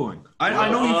yourself going.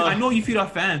 I know you feed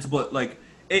off fans, but like,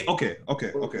 hey, okay.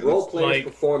 Role players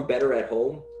perform better at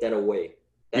home than away.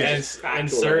 And certain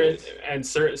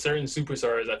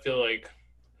superstars, I feel like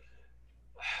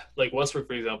Westbrook,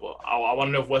 for example. I want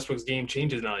to know if Westbrook's game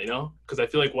changes now. You know, because I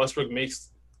feel like Westbrook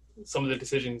makes some of the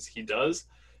decisions he does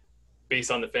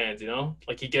based on the fans, you know?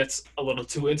 Like, he gets a little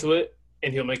too into it,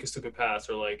 and he'll make a stupid pass,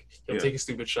 or, like, he'll take a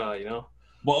stupid shot, you know?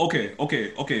 Well, okay.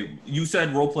 You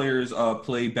said role players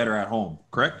play better at home,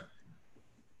 correct?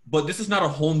 But this is not a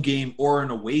home game or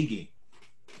an away game.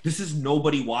 This is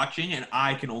nobody watching, and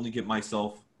I can only get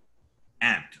myself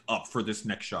amped up for this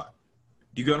next shot.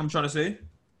 Do you get what I'm trying to say?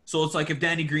 So it's like if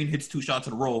Danny Green hits 2 shots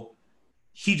in a row,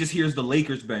 he just hears the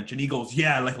Lakers bench and he goes,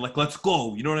 "Yeah, like let's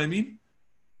go." You know what I mean?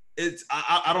 It's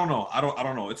I don't know. I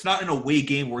don't know. It's not an away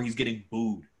game where he's getting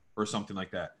booed or something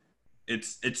like that.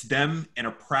 It's them in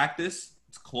a practice.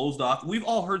 It's closed off. We've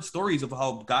all heard stories of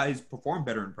how guys perform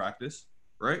better in practice,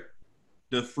 right?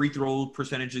 The free throw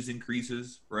percentages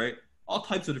increases, right? All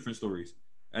types of different stories.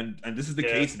 And this is the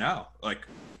case now. Like,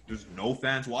 there's no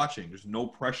fans watching. There's no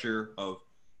pressure of,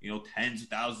 tens of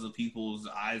thousands of people's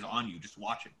eyes on you just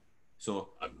watching. So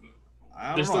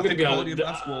they're still going to be on.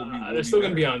 They're still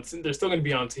going to be on. They're still going to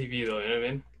be on TV though. You know what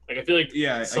I mean? Like, I feel like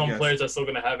some players are still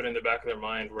going to have it in the back of their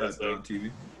mind. Whereas like, on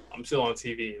TV. I'm still on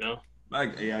TV. You know? I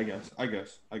guess.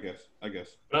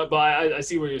 But I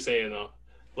see what you're saying though.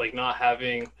 Like, not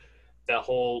having that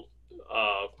whole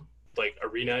like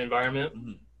arena environment.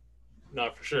 Mm-hmm.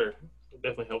 Not for sure. It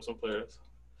definitely helps some players.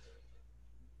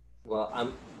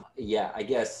 Well, I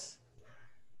guess,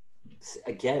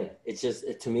 again,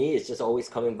 to me, it's just always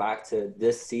coming back to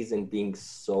this season being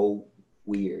so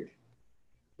weird.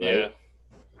 Right? Yeah.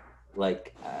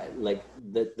 Like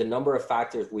the number of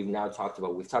factors we've now talked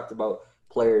about. We've talked about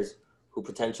players who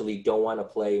potentially don't want to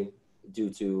play due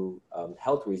to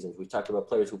health reasons. We've talked about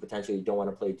players who potentially don't want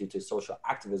to play due to social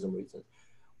activism reasons.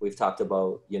 We've talked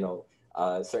about,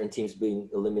 certain teams being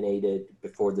eliminated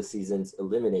before the season's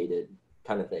eliminated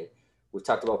kind of thing. We've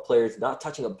talked about players not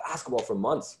touching a basketball for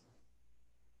months.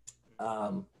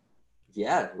 I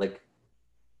don't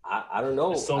know.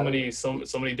 There's so many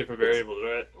different variables,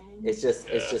 right? It's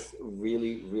just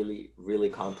really, really, really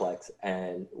complex,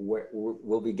 and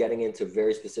we'll be getting into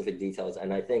very specific details.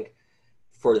 And I think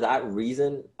for that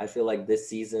reason, I feel like this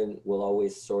season will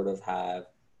always sort of have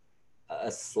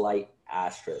a slight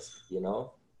asterisk,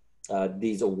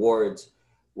 these awards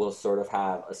will sort of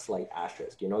have a slight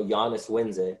asterisk. Giannis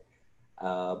wins it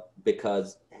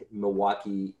because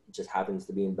Milwaukee just happens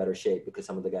to be in better shape because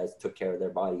some of the guys took care of their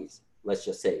bodies. Let's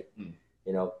just say,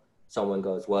 someone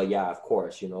goes, well, yeah, of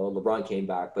course, LeBron came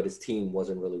back, but his team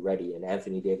wasn't really ready. And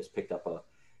Anthony Davis picked up a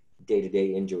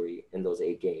day-to-day injury in those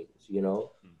 8 games,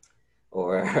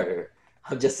 or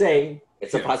I'm just saying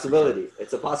it's a possibility. Sure.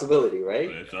 It's a possibility, right?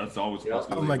 That's always a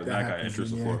possibility. Like that guy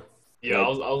enters before. Yeah, I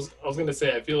was gonna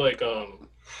say I feel like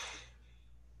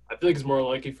it's more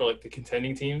likely for like the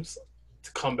contending teams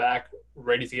to come back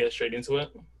ready to get straight into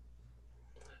it.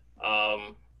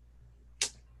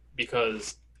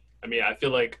 Because I feel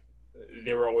like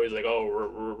they were always like,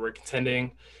 oh, we're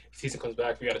contending. If season comes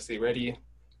back, we got to stay ready.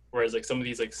 Whereas like some of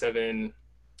these like 7,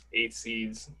 8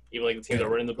 seeds, even like the teams that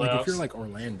were in the playoffs. Like if you're like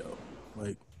Orlando,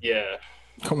 like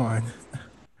come on,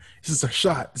 this is our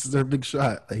shot. This is our big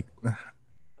shot. Like,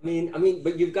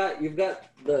 but you've got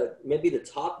maybe the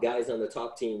top guys on the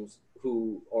top teams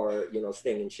who are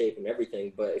staying in shape and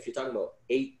everything. But if you're talking about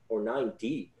 8 or 9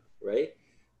 deep, right?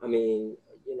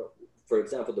 For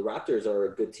example, the Raptors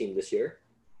are a good team this year.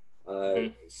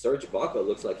 Serge Ibaka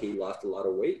looks like he lost a lot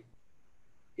of weight.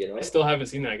 I still haven't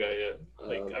seen that guy yet.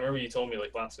 Like I remember you told me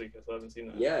like last week. I still haven't seen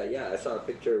that. Yeah. I saw a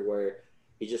picture where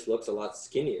he just looks a lot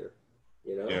skinnier.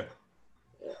 Yeah.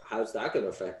 How's that going to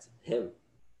affect him?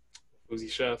 Who's he,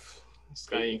 chef? This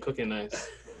guy ain't cooking nice.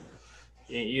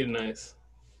 He ain't eating nice.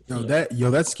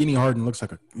 That skinny Harden looks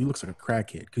like a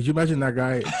crackhead. Could you imagine that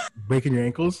guy breaking your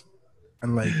ankles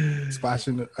and like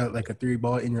splashing like a 3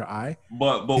 ball in your eye?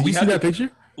 But did you see that picture?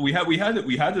 We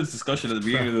had this discussion at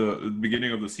the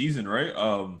beginning of the season, right?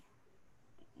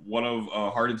 One of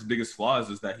Harden's biggest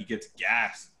flaws is that he gets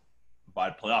gassed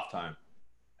by playoff time.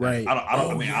 Right. I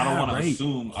don't want to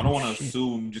assume. I don't want to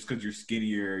assume just because you're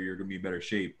skinnier, you're gonna be in better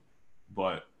shape.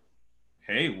 But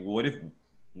hey, what if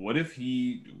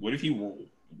he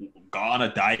got on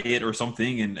a diet or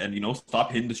something and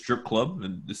stop hitting the strip club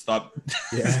and just stop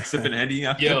sipping Henny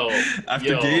after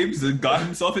games and got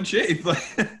himself in shape?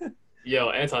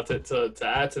 Yo, Anton, to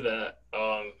add to that,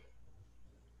 do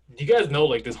you guys know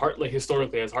like this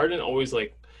historically has Harden always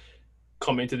like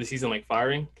come into the season like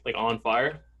firing, like on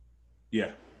fire?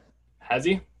 Yeah. Has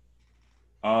he?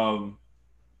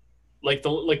 Like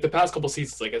the past couple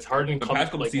seasons, like has Harden come?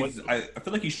 Past couple seasons, I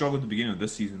feel like he struggled at the beginning of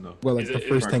this season though. Well, like the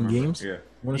first 10 games. Yeah.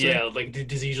 Yeah, like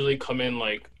does he usually come in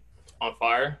like on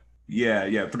fire?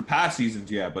 Yeah. For the past seasons,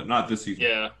 yeah, but not this season.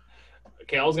 Yeah.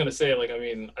 Okay, I was gonna say like I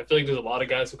feel like there's a lot of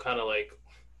guys who kind of like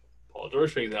Paul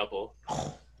George, for example,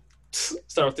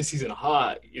 start off the season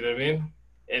hot. You know what I mean?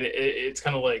 And it's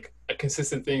kind of like a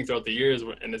consistent thing throughout the years.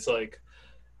 And it's like,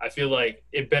 I feel like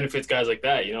it benefits guys like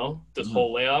that. You know, this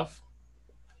whole layoff.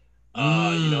 You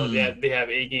know, they have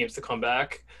 8 games to come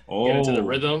back, get into the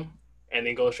rhythm, and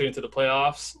then go straight into the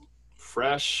playoffs,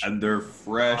 fresh. And they're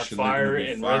fresh on fire and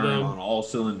they're and firing rhythm. on all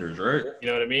cylinders, right? You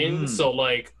know what I mean? So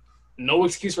like, no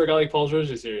excuse for a guy like Paul George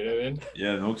this year. You know what I mean?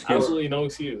 Yeah, no excuse. Absolutely no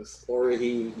excuse. Or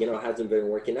he, you know, hasn't been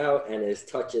working out and his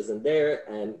touch isn't there.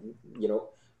 And, you know,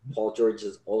 Paul George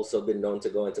has also been known to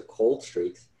go into cold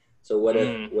streaks. So what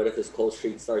if his cold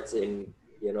streak starts in,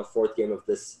 you know, 4th game of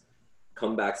this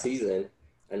comeback season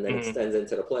and then extends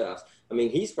into the playoffs? I mean,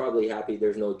 he's probably happy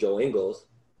there's no Joe Ingles,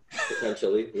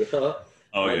 potentially, you know?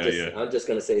 I'm just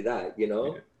going to say that, you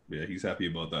know? Yeah, he's happy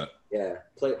about that. Yeah,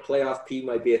 playoff P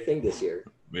might be a thing this year.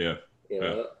 Yeah. You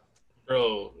know?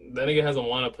 Bro, that nigga hasn't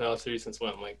won a playoff series since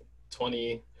when? Like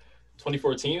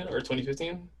 2014 or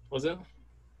 2015, was it?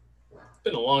 It's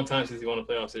been a long time since he won a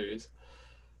playoff series.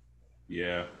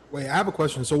 Yeah. Wait, I have a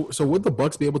question. So would the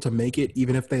Bucks be able to make it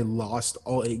even if they lost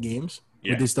all 8 games?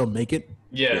 Yeah. Would they still make it?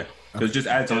 Yeah. Because it just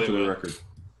adds on to the record.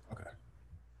 Okay.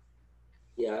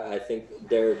 Yeah, I think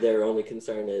their only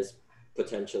concern is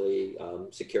potentially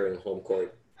securing home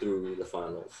court through the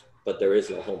finals, but there is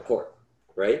no home court,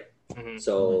 right?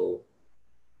 So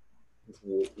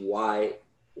why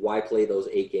play those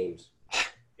 8 games?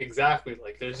 Exactly.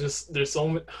 Like there's so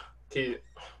many. Okay.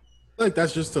 Like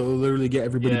that's just to literally get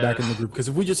everybody back in the group. Because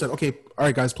if we just said, okay, all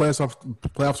right, guys,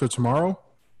 playoffs are tomorrow,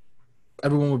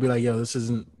 everyone would be like, yo, this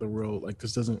isn't the real. Like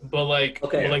this doesn't. But like,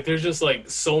 there's just like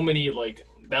so many like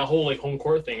that whole like home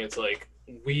court thing. It's like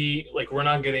we're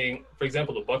not getting. For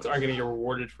example, the Bucks aren't getting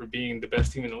rewarded for being the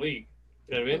best team in the league.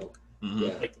 You know what I mean?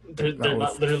 Yeah. Like they're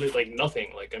not literally like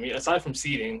nothing. Like I mean, aside from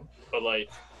seeding, but like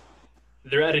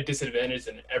they're at a disadvantage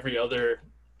than every other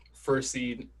first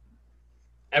seed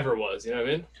ever was. You know what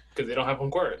I mean? Because they don't have home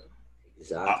court.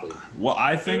 Exactly. Well,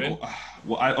 I think.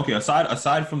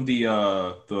 Aside from the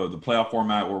playoff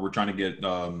format where we're trying to get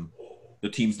the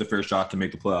teams the fair shot to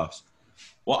make the playoffs.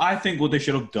 Well, I think what they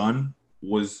should have done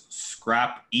was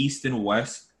scrap East and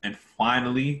West and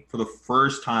finally, for the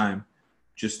first time,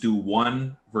 just do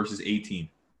 1 versus 18.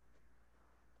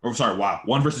 Or sorry,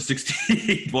 1 versus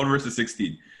 16. 1 versus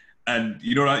 16. And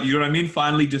you know what I mean?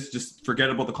 Finally, just forget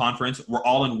about the conference. We're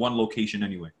all in one location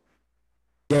anyway.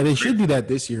 Yeah, they should do that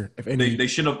this year. If any, they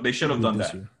should have done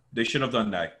that. Year. They should have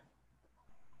done that.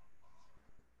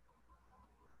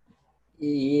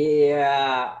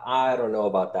 Yeah, I don't know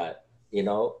about that, you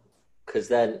know, because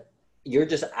then you're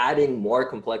just adding more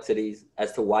complexities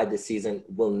as to why this season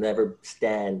will never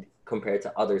stand compared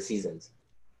to other seasons.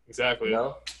 Exactly. You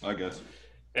know? I guess.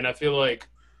 And I feel like,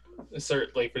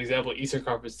 for example, Eastern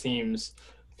Conference teams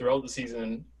throughout the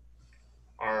season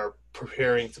are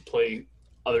preparing to play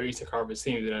other Eastern Conference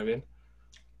teams. You know what I mean?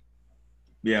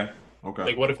 Yeah. Okay.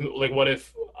 Like what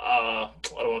if I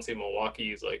don't want to say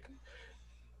Milwaukee is like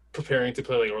preparing to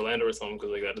play like Orlando or something,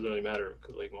 because like that doesn't really matter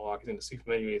because like Milwaukee's in the sweep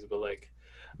anyways. But like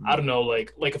I don't know,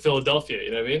 like a Philadelphia.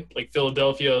 You know what I mean? Like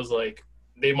Philadelphia is like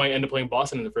they might end up playing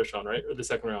Boston in the first round, right, or the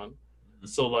second round.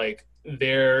 So like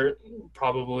they're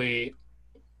probably,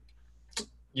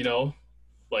 you know,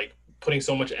 like putting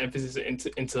so much emphasis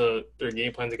into their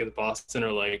game plans against Boston,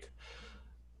 or like,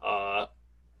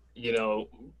 you know,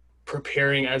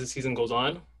 preparing as the season goes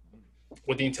on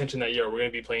with the intention that, we're going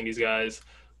to be playing these guys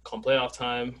come playoff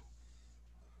time.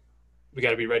 We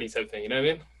got to be ready type thing. You know what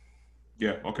I mean?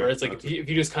 Yeah. Okay. Where it's like if you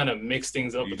just kind of mix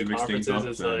things up with the conferences,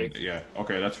 it's like, yeah.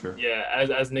 Okay. That's fair. Yeah.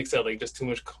 As Nick said, like just too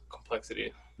much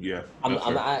complexity. Yeah. I'm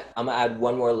gonna add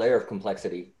one more layer of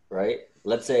complexity, right?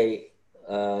 Let's say,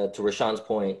 to Rashawn's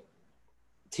point,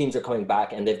 teams are coming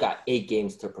back and they've got 8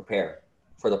 games to prepare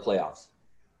for the playoffs,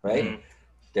 right? Mm-hmm.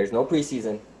 There's no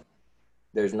preseason.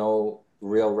 There's no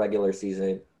real regular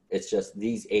season. It's just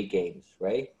these 8 games,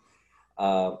 right?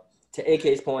 To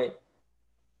AK's point,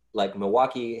 like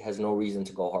Milwaukee has no reason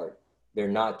to go hard. They're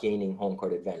not gaining home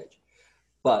court advantage,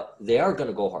 but they are going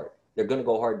to go hard. They're going to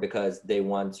go hard because they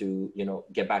want to,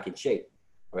 get back in shape,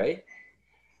 right?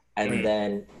 And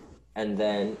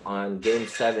then on game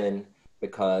 7,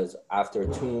 because after a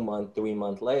 2-month,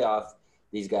 3-month layoff,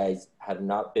 these guys have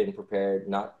not been prepared,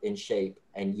 not in shape,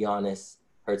 and Giannis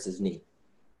hurts his knee.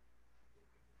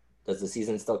 Does the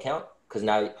season still count? Because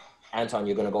now, Anton,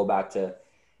 you're going to go back to,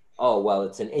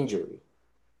 it's an injury,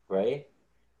 right?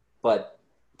 But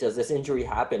does this injury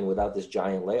happen without this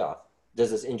giant layoff? Does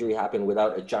this injury happen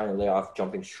without a giant layoff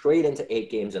jumping straight into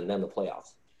 8 games and then the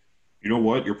playoffs? You know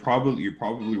what? You're probably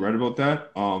right about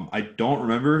that. I don't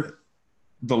remember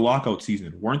the lockout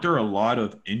season. Weren't there a lot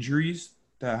of injuries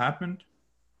that happened?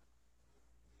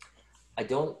 I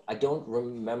don't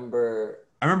remember.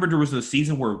 I remember there was a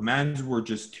season where mans were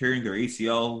just tearing their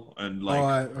ACL and like. Oh,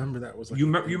 I remember that was like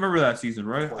You remember that season,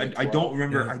 right? I don't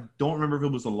remember. Yeah. I don't remember if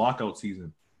it was a lockout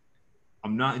season.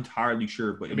 I'm not entirely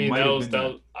sure, but I it mean, might that have was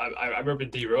been that. I remember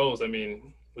D Rose. I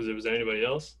mean, was there anybody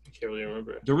else? I can't really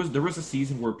remember. There was a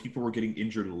season where people were getting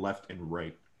injured left and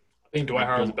right. I think Dwight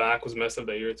Howard's back was messed up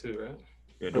that year too, right?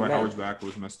 Yeah, Dwight Howard's back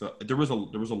was messed up. There was a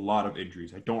lot of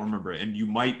injuries. I don't remember it, and you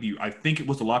might be. I think it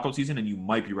was the lockout season, and you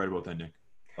might be right about that, Nick.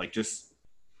 Like just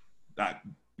that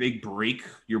big break.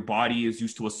 Your body is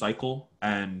used to a cycle,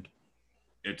 and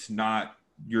it's not.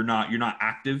 You're not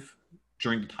active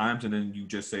during the times, and then you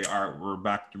just say, "All right, we're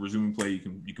back to resuming play.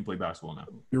 You can play basketball now."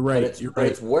 You're right. But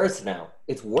it's worse now.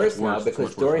 It's worse now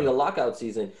because during the lockout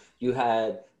season, you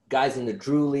had guys in the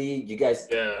Drew League. You guys,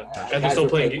 guys are still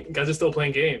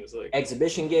playing games like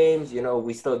exhibition games. You know,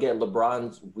 we still get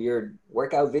LeBron's weird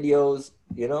workout videos.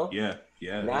 You know. Yeah.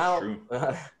 Now,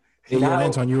 that's true. Yeah,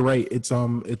 Anton, you're right. It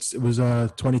was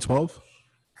 2012.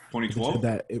 2012.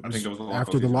 That I think that was the lockout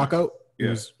after the season, lockout. Yeah. It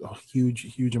was a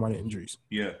huge amount of injuries.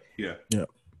 Yeah.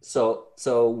 So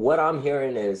what I'm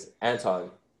hearing is,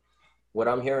 Anton, what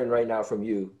I'm hearing right now from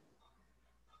you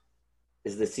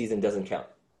is the season doesn't count.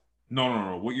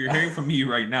 No. What you're hearing from me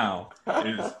right now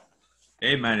is,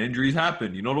 hey man, injuries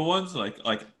happen. You know the ones like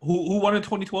who won in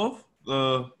 2012?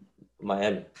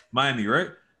 Miami, right?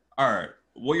 All right.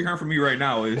 What you're hearing from me right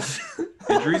now is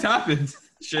injuries happen.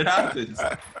 Shit happens.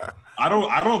 I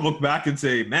don't look back and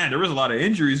say, man, there was a lot of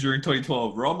injuries during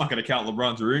 2012, bro. I'm not gonna count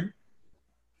LeBron's ring.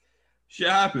 Shit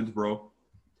happens, bro.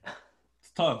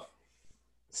 It's tough.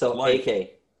 So, Life.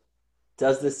 AK,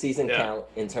 does this season count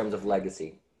in terms of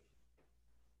legacy?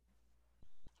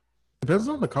 Depends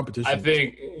on the competition. I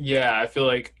feel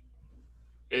like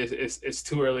it's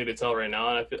too early to tell right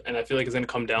now, and I feel like it's gonna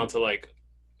come down to like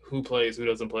who plays, who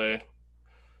doesn't play,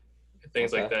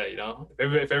 things like that. You know,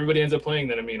 if everybody ends up playing,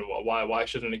 then I mean, why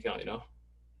shouldn't it count? You know?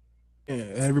 Yeah,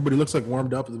 and everybody looks like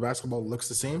warmed up. The basketball looks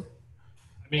the same.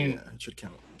 I mean, yeah, it should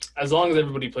count. As long as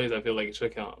everybody plays, I feel like it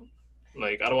should count.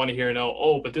 Like I don't want to hear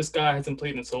but this guy hasn't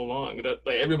played in so long.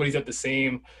 Like everybody's at the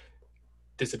same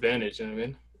disadvantage. You know what I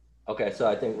mean? Okay, so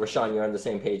I think, Rashawn, you're on the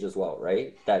same page as well,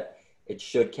 right? That it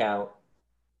should count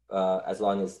as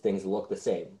long as things look the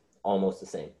same, almost the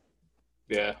same.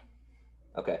 Yeah.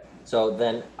 Okay, so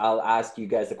then I'll ask you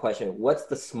guys the question. What's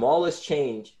the smallest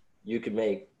change you could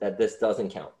make that this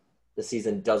doesn't count? The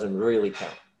season doesn't really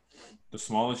count. The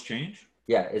smallest change?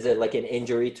 Yeah, is it like an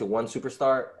injury to one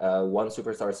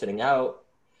superstar sitting out,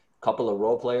 couple of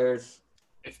role players?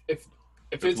 If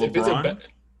it's a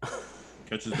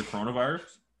catches the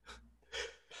coronavirus,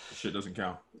 shit doesn't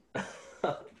count.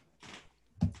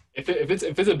 If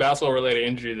it's a basketball related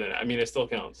injury, then I mean it still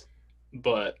counts.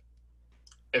 But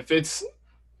if it's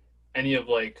any of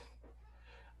like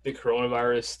the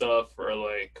coronavirus stuff or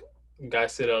like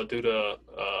guys sit out due to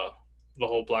the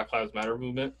whole Black Lives Matter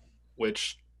movement,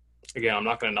 which again I'm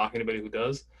not gonna knock anybody who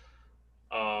does,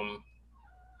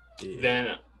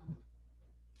 then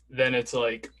it's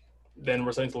like then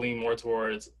we're starting to lean more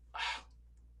towards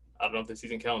I don't know if the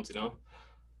season counts, you know.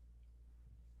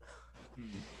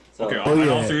 So,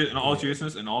 okay, in all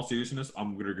seriousness,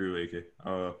 I'm gonna agree with AK.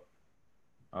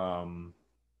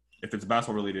 If it's a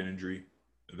basketball related injury,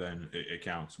 then it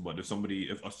counts. But if a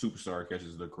superstar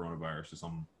catches the coronavirus or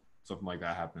something like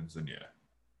that happens, then yeah.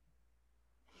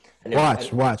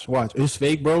 Watch. It's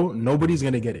fake, bro. Nobody's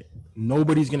gonna get it.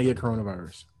 Nobody's gonna get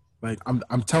coronavirus. Like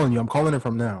I'm telling you, I'm calling it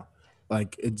from now.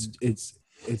 Like it's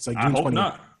like June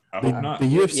 20th. I hope not. The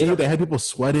UFC, they had people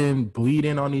sweating,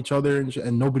 bleeding on each other,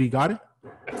 and nobody got it.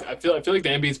 I feel like the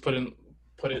NBA's put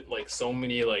it like so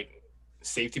many like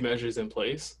safety measures in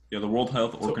place. Yeah, the World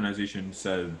Health Organization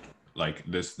said like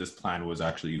this plan was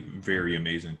actually very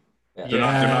amazing. They're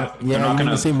not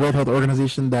gonna the same World Health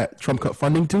Organization that Trump cut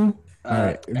funding to. All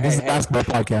right, this is a basketball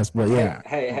podcast, but yeah.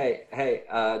 Hey,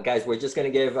 guys, we're just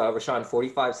gonna give Rashawn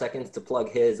 45 seconds to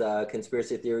plug his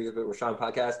conspiracy theories with Rashawn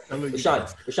podcast.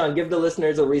 Rashawn, give the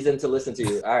listeners a reason to listen to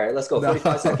you. All right, let's go.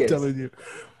 45 seconds.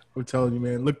 I'm telling you,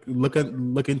 man.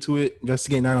 Look into it.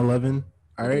 Investigate 9/11.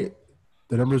 All right,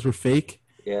 the numbers were fake.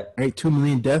 Yeah. All right, 2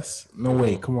 million deaths. No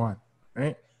way. Come on. All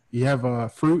right. You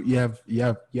have fruit. You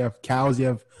have cows. You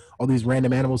have all these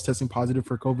random animals testing positive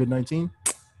for COVID-19.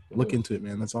 Look into it,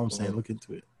 man. That's all I'm saying. Look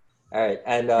into it. All right,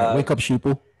 and wake up,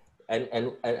 sheeple.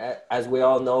 And as we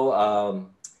all know,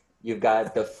 you've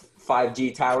got the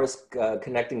 5G towers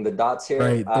connecting the dots here.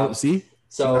 Right. See?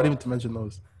 So not even to mention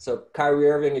those. So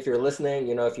Kyrie Irving, if you're listening,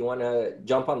 if you want to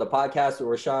jump on the podcast with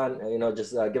Rashawn,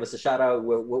 just give us a shout out.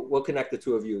 We'll connect the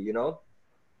two of you.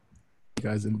 You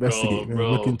guys investigate, man.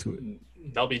 Look into it.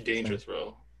 That'll be dangerous,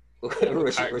 bro.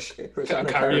 Rashawn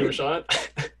Kyrie and Rashawn.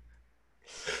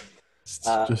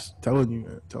 Just telling you,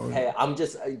 man. Telling you. Hey, I'm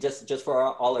just for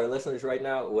all our listeners right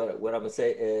now. What I'm gonna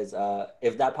say is,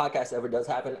 if that podcast ever does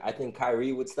happen, I think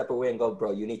Kyrie would step away and go,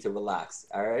 "Bro, you need to relax."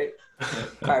 All right.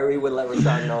 Kyrie would let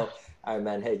Rashawn know, "All right,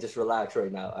 man. Hey, just relax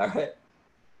right now. All right."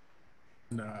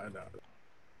 No.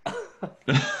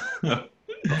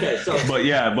 Okay, so but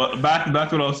back to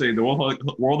what I was saying. The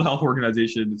World Health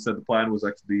Organization said the plan was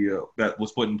actually that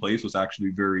was put in place was actually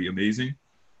very amazing.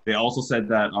 They also said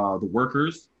that the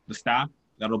workers, the staff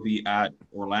that'll be at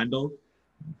Orlando,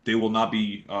 they will not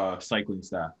be cycling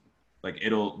staff. Like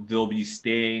they'll be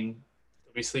staying.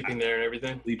 They'll be sleeping there and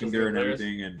everything. Sleeping there and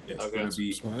everything, and it's gonna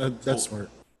be that's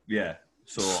smart. Yeah.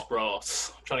 So, bro, I'm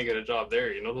trying to get a job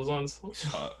there. You know those ones?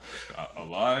 A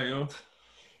lie, yo.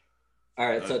 All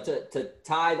right, so to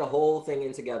tie the whole thing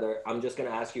in together, I'm just going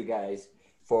to ask you guys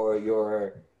for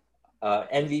your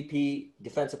MVP,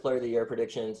 Defensive Player of the Year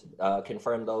predictions,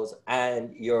 confirm those,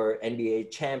 and your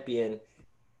NBA champion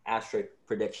asterisk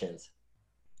predictions.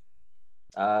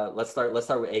 Let's start with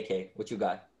AK. What you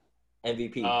got?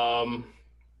 MVP.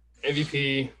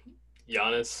 MVP,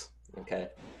 Giannis. Okay.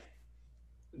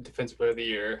 Defensive Player of the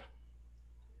Year,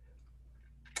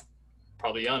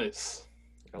 probably Giannis.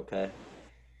 Okay.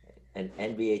 And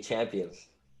NBA champions.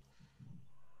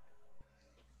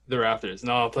 The Raptors.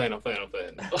 No, I'm playing.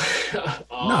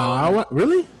 No,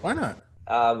 really? Why not?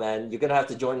 Man, you're gonna have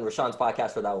to join Rashawn's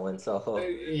podcast for that one. So let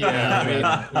me all right.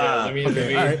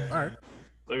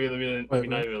 Let me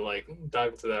not even like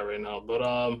dive into that right now.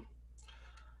 But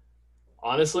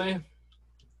honestly,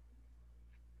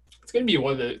 it's gonna be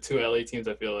one of the two LA teams.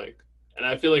 I feel like, and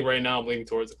I feel like right now I'm leaning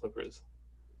towards the Clippers.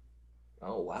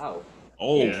 Oh wow.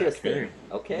 Oh, interesting.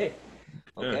 Okay.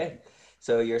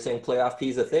 So you're saying playoff P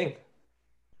is a thing?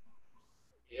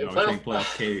 Yeah, no,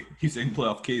 playoff K. He's saying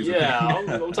playoff K is a yeah, thing.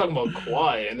 I'm talking about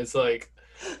Kawhi, and it's like,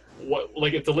 what?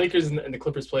 Like if the Lakers and the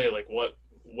Clippers play, like what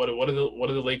do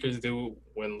the Lakers do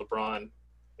when LeBron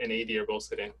and AD are both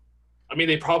sitting? I mean,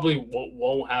 they probably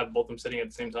won't have both of them sitting at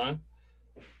the same time,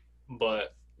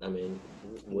 but I mean,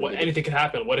 anything could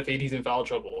happen. What if AD's in foul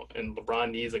trouble and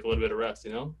LeBron needs like a little bit of rest?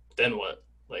 You know, then what?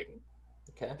 Like.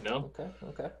 Okay. No.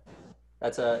 Okay.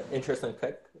 That's an interesting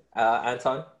pick.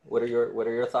 Anton, what are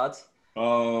your thoughts?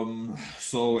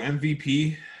 So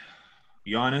MVP,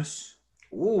 Giannis.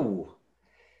 Ooh,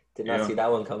 did not see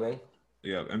that one coming.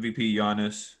 Yeah, MVP,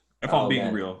 Giannis. If I'm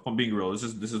being real, this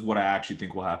is what I actually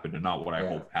think will happen, and not what I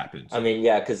hope happens. I mean,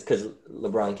 yeah, because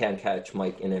LeBron can't catch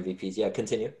Mike in MVPs. Yeah,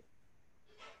 continue.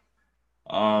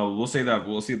 We'll say that.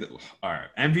 All right,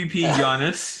 MVP,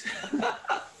 Giannis.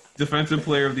 Defensive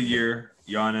Player of the Year,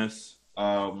 Giannis.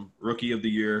 Rookie of the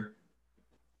Year,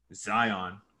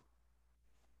 Zion.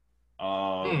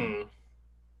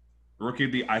 Rookie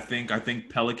of the I think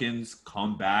Pelicans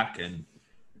come back and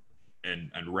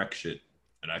wreck shit.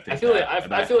 And I feel like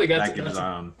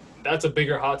that's a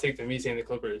bigger hot take than me saying the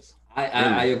Clippers.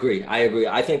 I agree.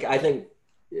 I think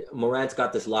Morant's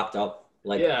got this locked up.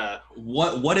 Like, yeah.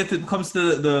 What if it comes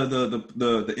to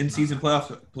the in-season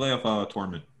playoff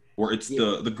tournament where it's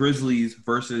the Grizzlies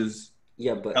versus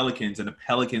Pelicans, and the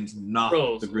Pelicans knock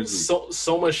the Grizzlies.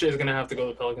 So much shit is gonna have to go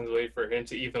the Pelicans' way for it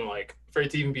to even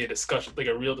be a discussion, like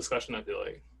a real discussion. I feel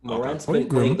like Morant's been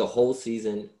playing the whole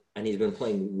season, and he's been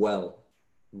playing well,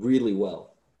 really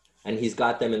well, and he's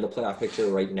got them in the playoff picture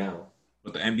right now.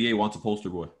 But the NBA wants a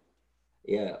poster boy.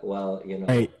 Yeah, well, you know.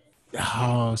 Hey,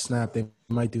 oh snap! They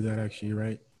might do that actually,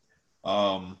 right?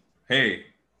 Hey.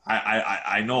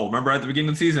 I know. Remember at the beginning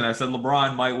of the season, I said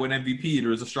LeBron might win MVP. There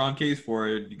was a strong case for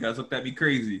it. You guys looked at me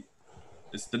crazy.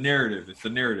 It's the narrative.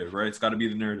 Right? It's got to be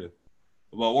the narrative.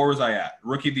 Well, where was I at?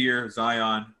 Rookie of the Year,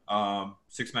 Zion.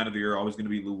 Sixth Man of the Year, always going to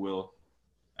be Lou Will.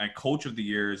 And Coach of the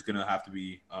Year is going to have to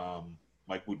be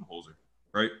Mike Budenholzer.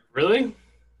 Right? Really?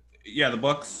 Yeah, the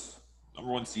Bucks,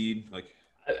 #1 seed. Like,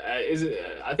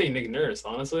 I think Nick Nurse,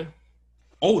 honestly.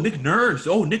 Oh, Nick Nurse.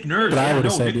 But I would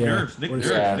have said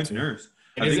Nick Nurse.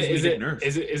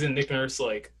 Isn't Nick Nurse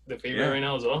like the favorite right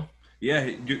now as well? Yeah,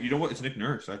 you know what? It's Nick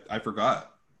Nurse. I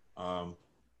forgot. Bro,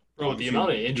 the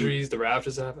amount of injuries the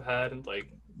Raptors have had, and like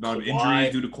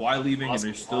injuries due to Kawhi leaving, and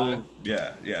they're still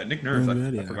Nick Nurse.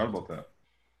 I forgot about that.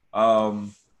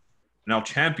 Now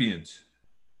champions.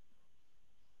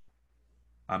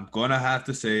 I'm gonna have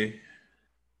to say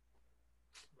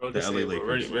the LA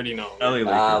Lakers. Where do you know? LA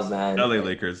Lakers. Oh, man. LA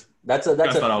Lakers. I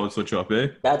thought I would switch up, eh?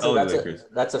 That's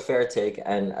a fair take,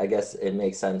 and I guess it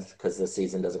makes sense because the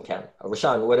season doesn't count.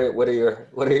 Rashawn, what are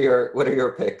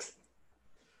your picks?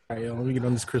 All right, let me get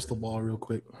on this crystal ball real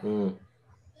quick.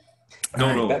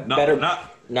 No, Be- not better-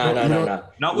 not No.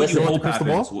 not what Listen, you want hope the crystal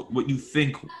happens. ball? What you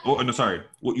think? Oh no, sorry.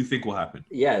 What you think will happen?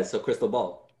 Yeah, so crystal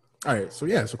ball. All right, so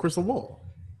yeah, so crystal ball.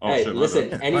 Oh Hey, shit, my listen.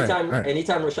 bad. Yeah, Anytime, all right.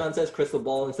 anytime Rashawn says crystal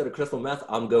ball instead of crystal meth,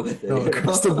 I'm good with it. No, you know?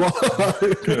 crystal ball.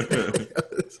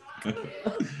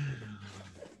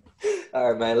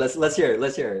 All right, man. Let's hear it.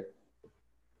 Let's hear it.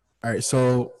 All right,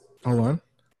 so hold on.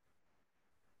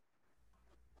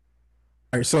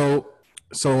 All right, so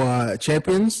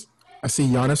champions. I see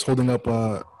Giannis holding up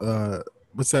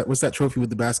what's that trophy with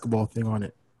the basketball thing on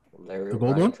it? Larry The gold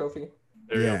O'Brien one? trophy.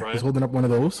 There you go, Yeah, Brian. he's holding up one of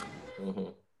those. hmm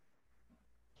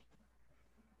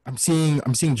I'm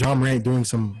seeing John Morant doing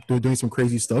some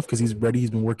crazy stuff because he's ready. He's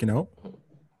been working out.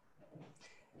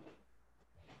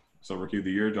 So rookie of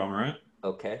the year, John Morant.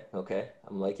 Okay.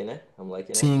 I'm liking it.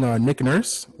 Seeing Nick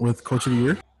Nurse with Coach of the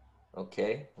Year.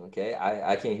 Okay.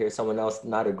 I can hear someone else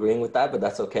not agreeing with that, but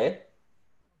that's okay.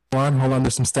 Hold on.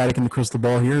 There's some static in the crystal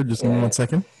ball here. Just give me Yeah. 1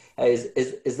 second. Hey,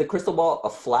 is the crystal ball a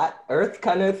flat Earth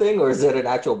kind of thing, or is it an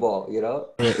actual ball? You know,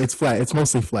 Yeah, it's flat. It's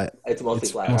mostly flat. it's mostly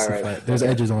flat. Mostly All right. flat. There's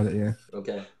Okay. edges on it. Yeah.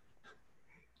 Okay.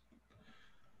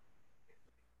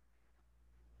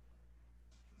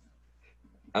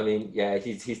 I mean, yeah,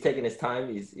 he's taking his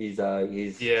time. He's Yeah,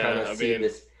 trying to I see mean-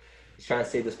 this. He's trying to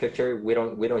see this picture. We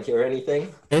don't hear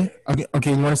anything. Okay. You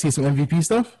want to see some MVP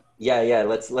stuff? Yeah.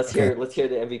 Let's hear Okay.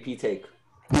 the MVP take.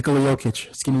 Nikola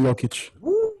Jokic, skinny Jokic.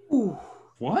 Woo!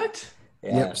 What?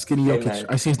 Yeah. Yep, skinny Hey, Jokic.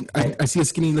 man. I see a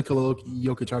skinny Nikola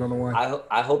Jokic. I don't know why.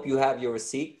 I hope you have your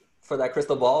receipt for that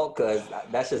crystal ball, because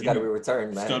that's just got to be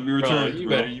returned, It's gotta man. be Bro,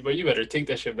 returned. you better take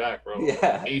that shit back, bro.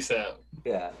 Yeah. ASAP.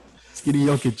 Yeah. Skinny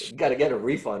Jokic. You got to get a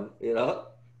refund. You know.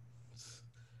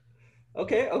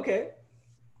 Okay.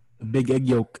 The big egg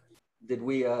yolk. Did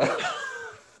we? I'm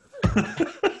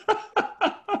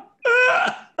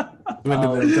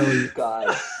telling you.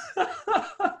 God.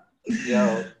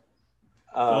 Yo.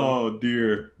 Oh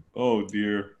dear.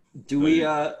 Do we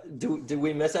do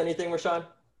we miss anything, Rashawn?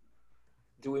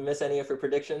 Do we miss any of your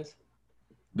predictions?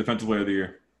 Defensive player of the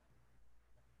year.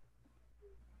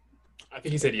 I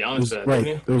think he said Giannis that, didn't Right.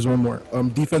 he? There was one more.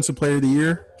 Defensive player of the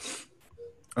year.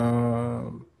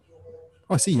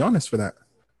 I see Giannis for that.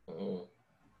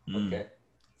 Okay.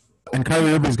 And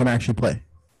Kyrie Irving's gonna actually play.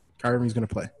 Kyrie Irving's gonna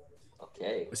play.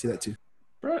 Okay. I see that too.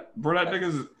 Bro, that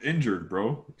nigga's injured,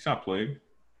 bro. He's not playing.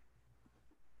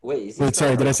 Wait. Is he Wait, still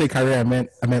sorry. Did I hurt? say Kyrie? I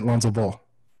meant Lonzo Ball.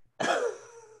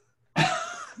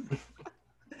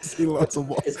 See Lonzo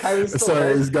Ball. Is Kyrie still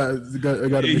Sorry, hurt? I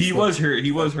got it. He was hurt.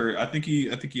 He was hurt. I think he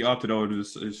opted out of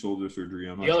his shoulder surgery.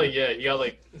 I'm not He got sure. he got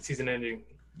like season ending,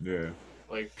 Yeah.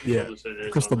 like Yeah. shoulder surgery or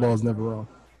Crystal something. ball is never wrong.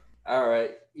 All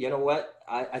right. You know what?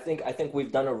 I think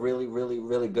we've done a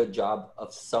really good job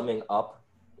of summing up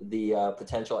the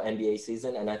potential NBA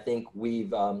season, and I think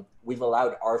we've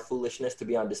allowed our foolishness to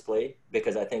be on display,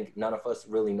 because I think none of us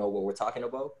really know what we're talking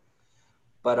about.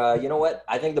 But you know what?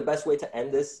 I think the best way to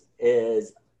end this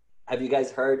is: have you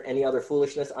guys heard any other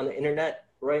foolishness on the internet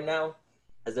right now?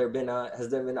 Has there been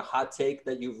a hot take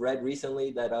that you've read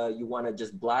recently that you want to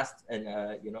just blast and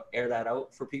air that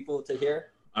out for people to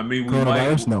hear? I mean,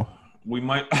 Coronavirus? No. we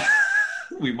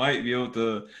might be able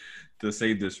to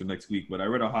save this for next week. But I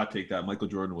read a hot take that Michael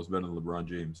Jordan was better than LeBron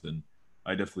James, and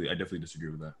I definitely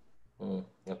disagree with that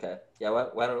Okay. Yeah.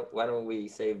 Why don't we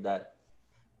save that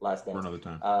last for dance? another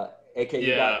time. AK,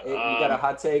 Yeah, you got a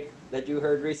hot take that you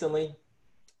heard recently?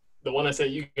 The one I sent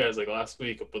you guys like last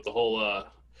week with the whole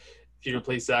if you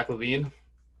replace Zach LaVine,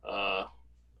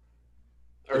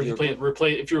 or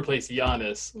if you replace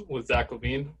Giannis with Zach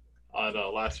LaVine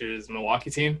on last year's Milwaukee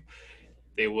team,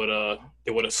 they would have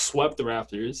swept the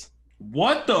Raptors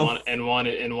What the? and won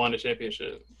a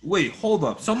championship. Wait, hold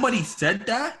up. Somebody said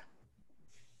that.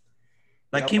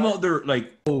 That Yeah, came what? out there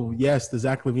like. Oh yes, the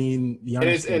Zach Levine, And Giannis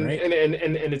it's thing, and, right?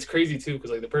 and it's crazy too, because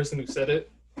like the person who said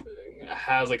it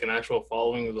has like an actual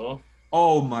following as well.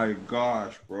 Oh my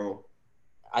gosh, bro.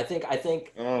 I think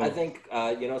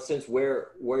Oh. since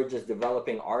we're just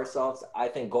developing ourselves, I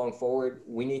think going forward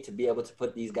we need to be able to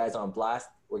put these guys on blast.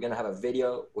 We're gonna have a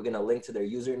video. We're gonna link to their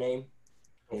username.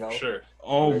 You know, Sure.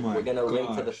 Oh we're, my. we're gonna link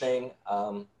to the gosh. thing.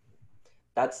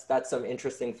 That's some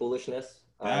interesting foolishness.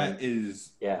 That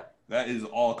is Yeah.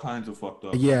 all kinds of fucked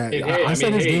up. Yeah, Hey, I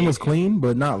said his hey. game was clean,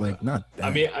 but not that.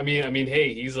 I mean,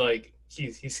 hey, he's like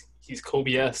he's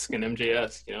Kobe-esque and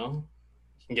MJ-esque, you know.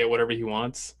 He can get whatever he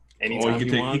wants Oh, anytime you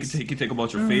he can wants. take a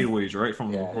bunch of fadeaways, right,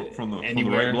 from Yeah. from the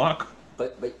Anywhere. right block.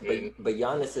 But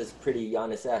Giannis is pretty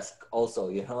Giannis-esque also,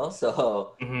 you know.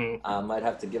 So hmm I might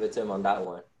have to give it to him on that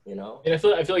one. You know. And I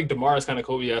feel like DeMar is kind of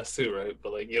Kobe-esque too, right?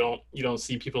 But like you don't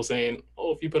see people saying,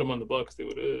 "Oh, if you put him on the Bucks, they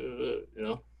would," you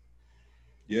know.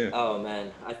 Yeah. Oh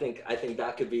man, I think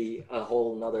that could be a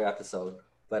whole nother episode.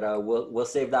 But we'll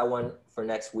save that one for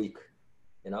next week.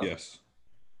 You know. Yes.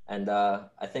 And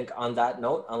I think on that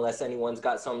note, unless anyone's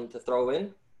got something to throw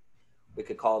in, we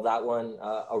could call that one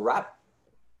a wrap.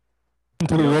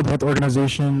 To the World Health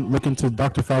Organization, look into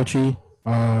Dr. Fauci.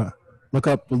 Look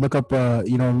up. Investigate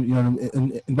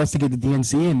the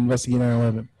DNC and investigate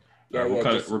 9/11. Yeah,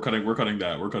 we're cutting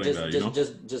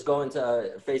that. Just go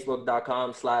into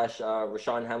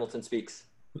facebook.com/Rashawn Hamilton Speaks.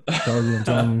 I'm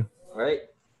telling you. All right.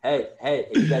 Hey,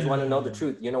 if you guys want to know the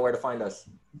truth, you know where to find us.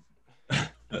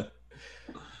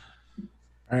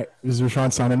 All right, this is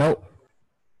Rashawn signing out.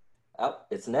 Oh,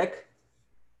 it's Nick.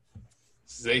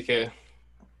 ZK.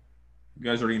 You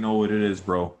guys already know what it is,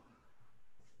 bro.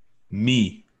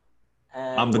 Me.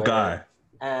 And I'm the guy.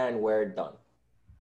 And we're done.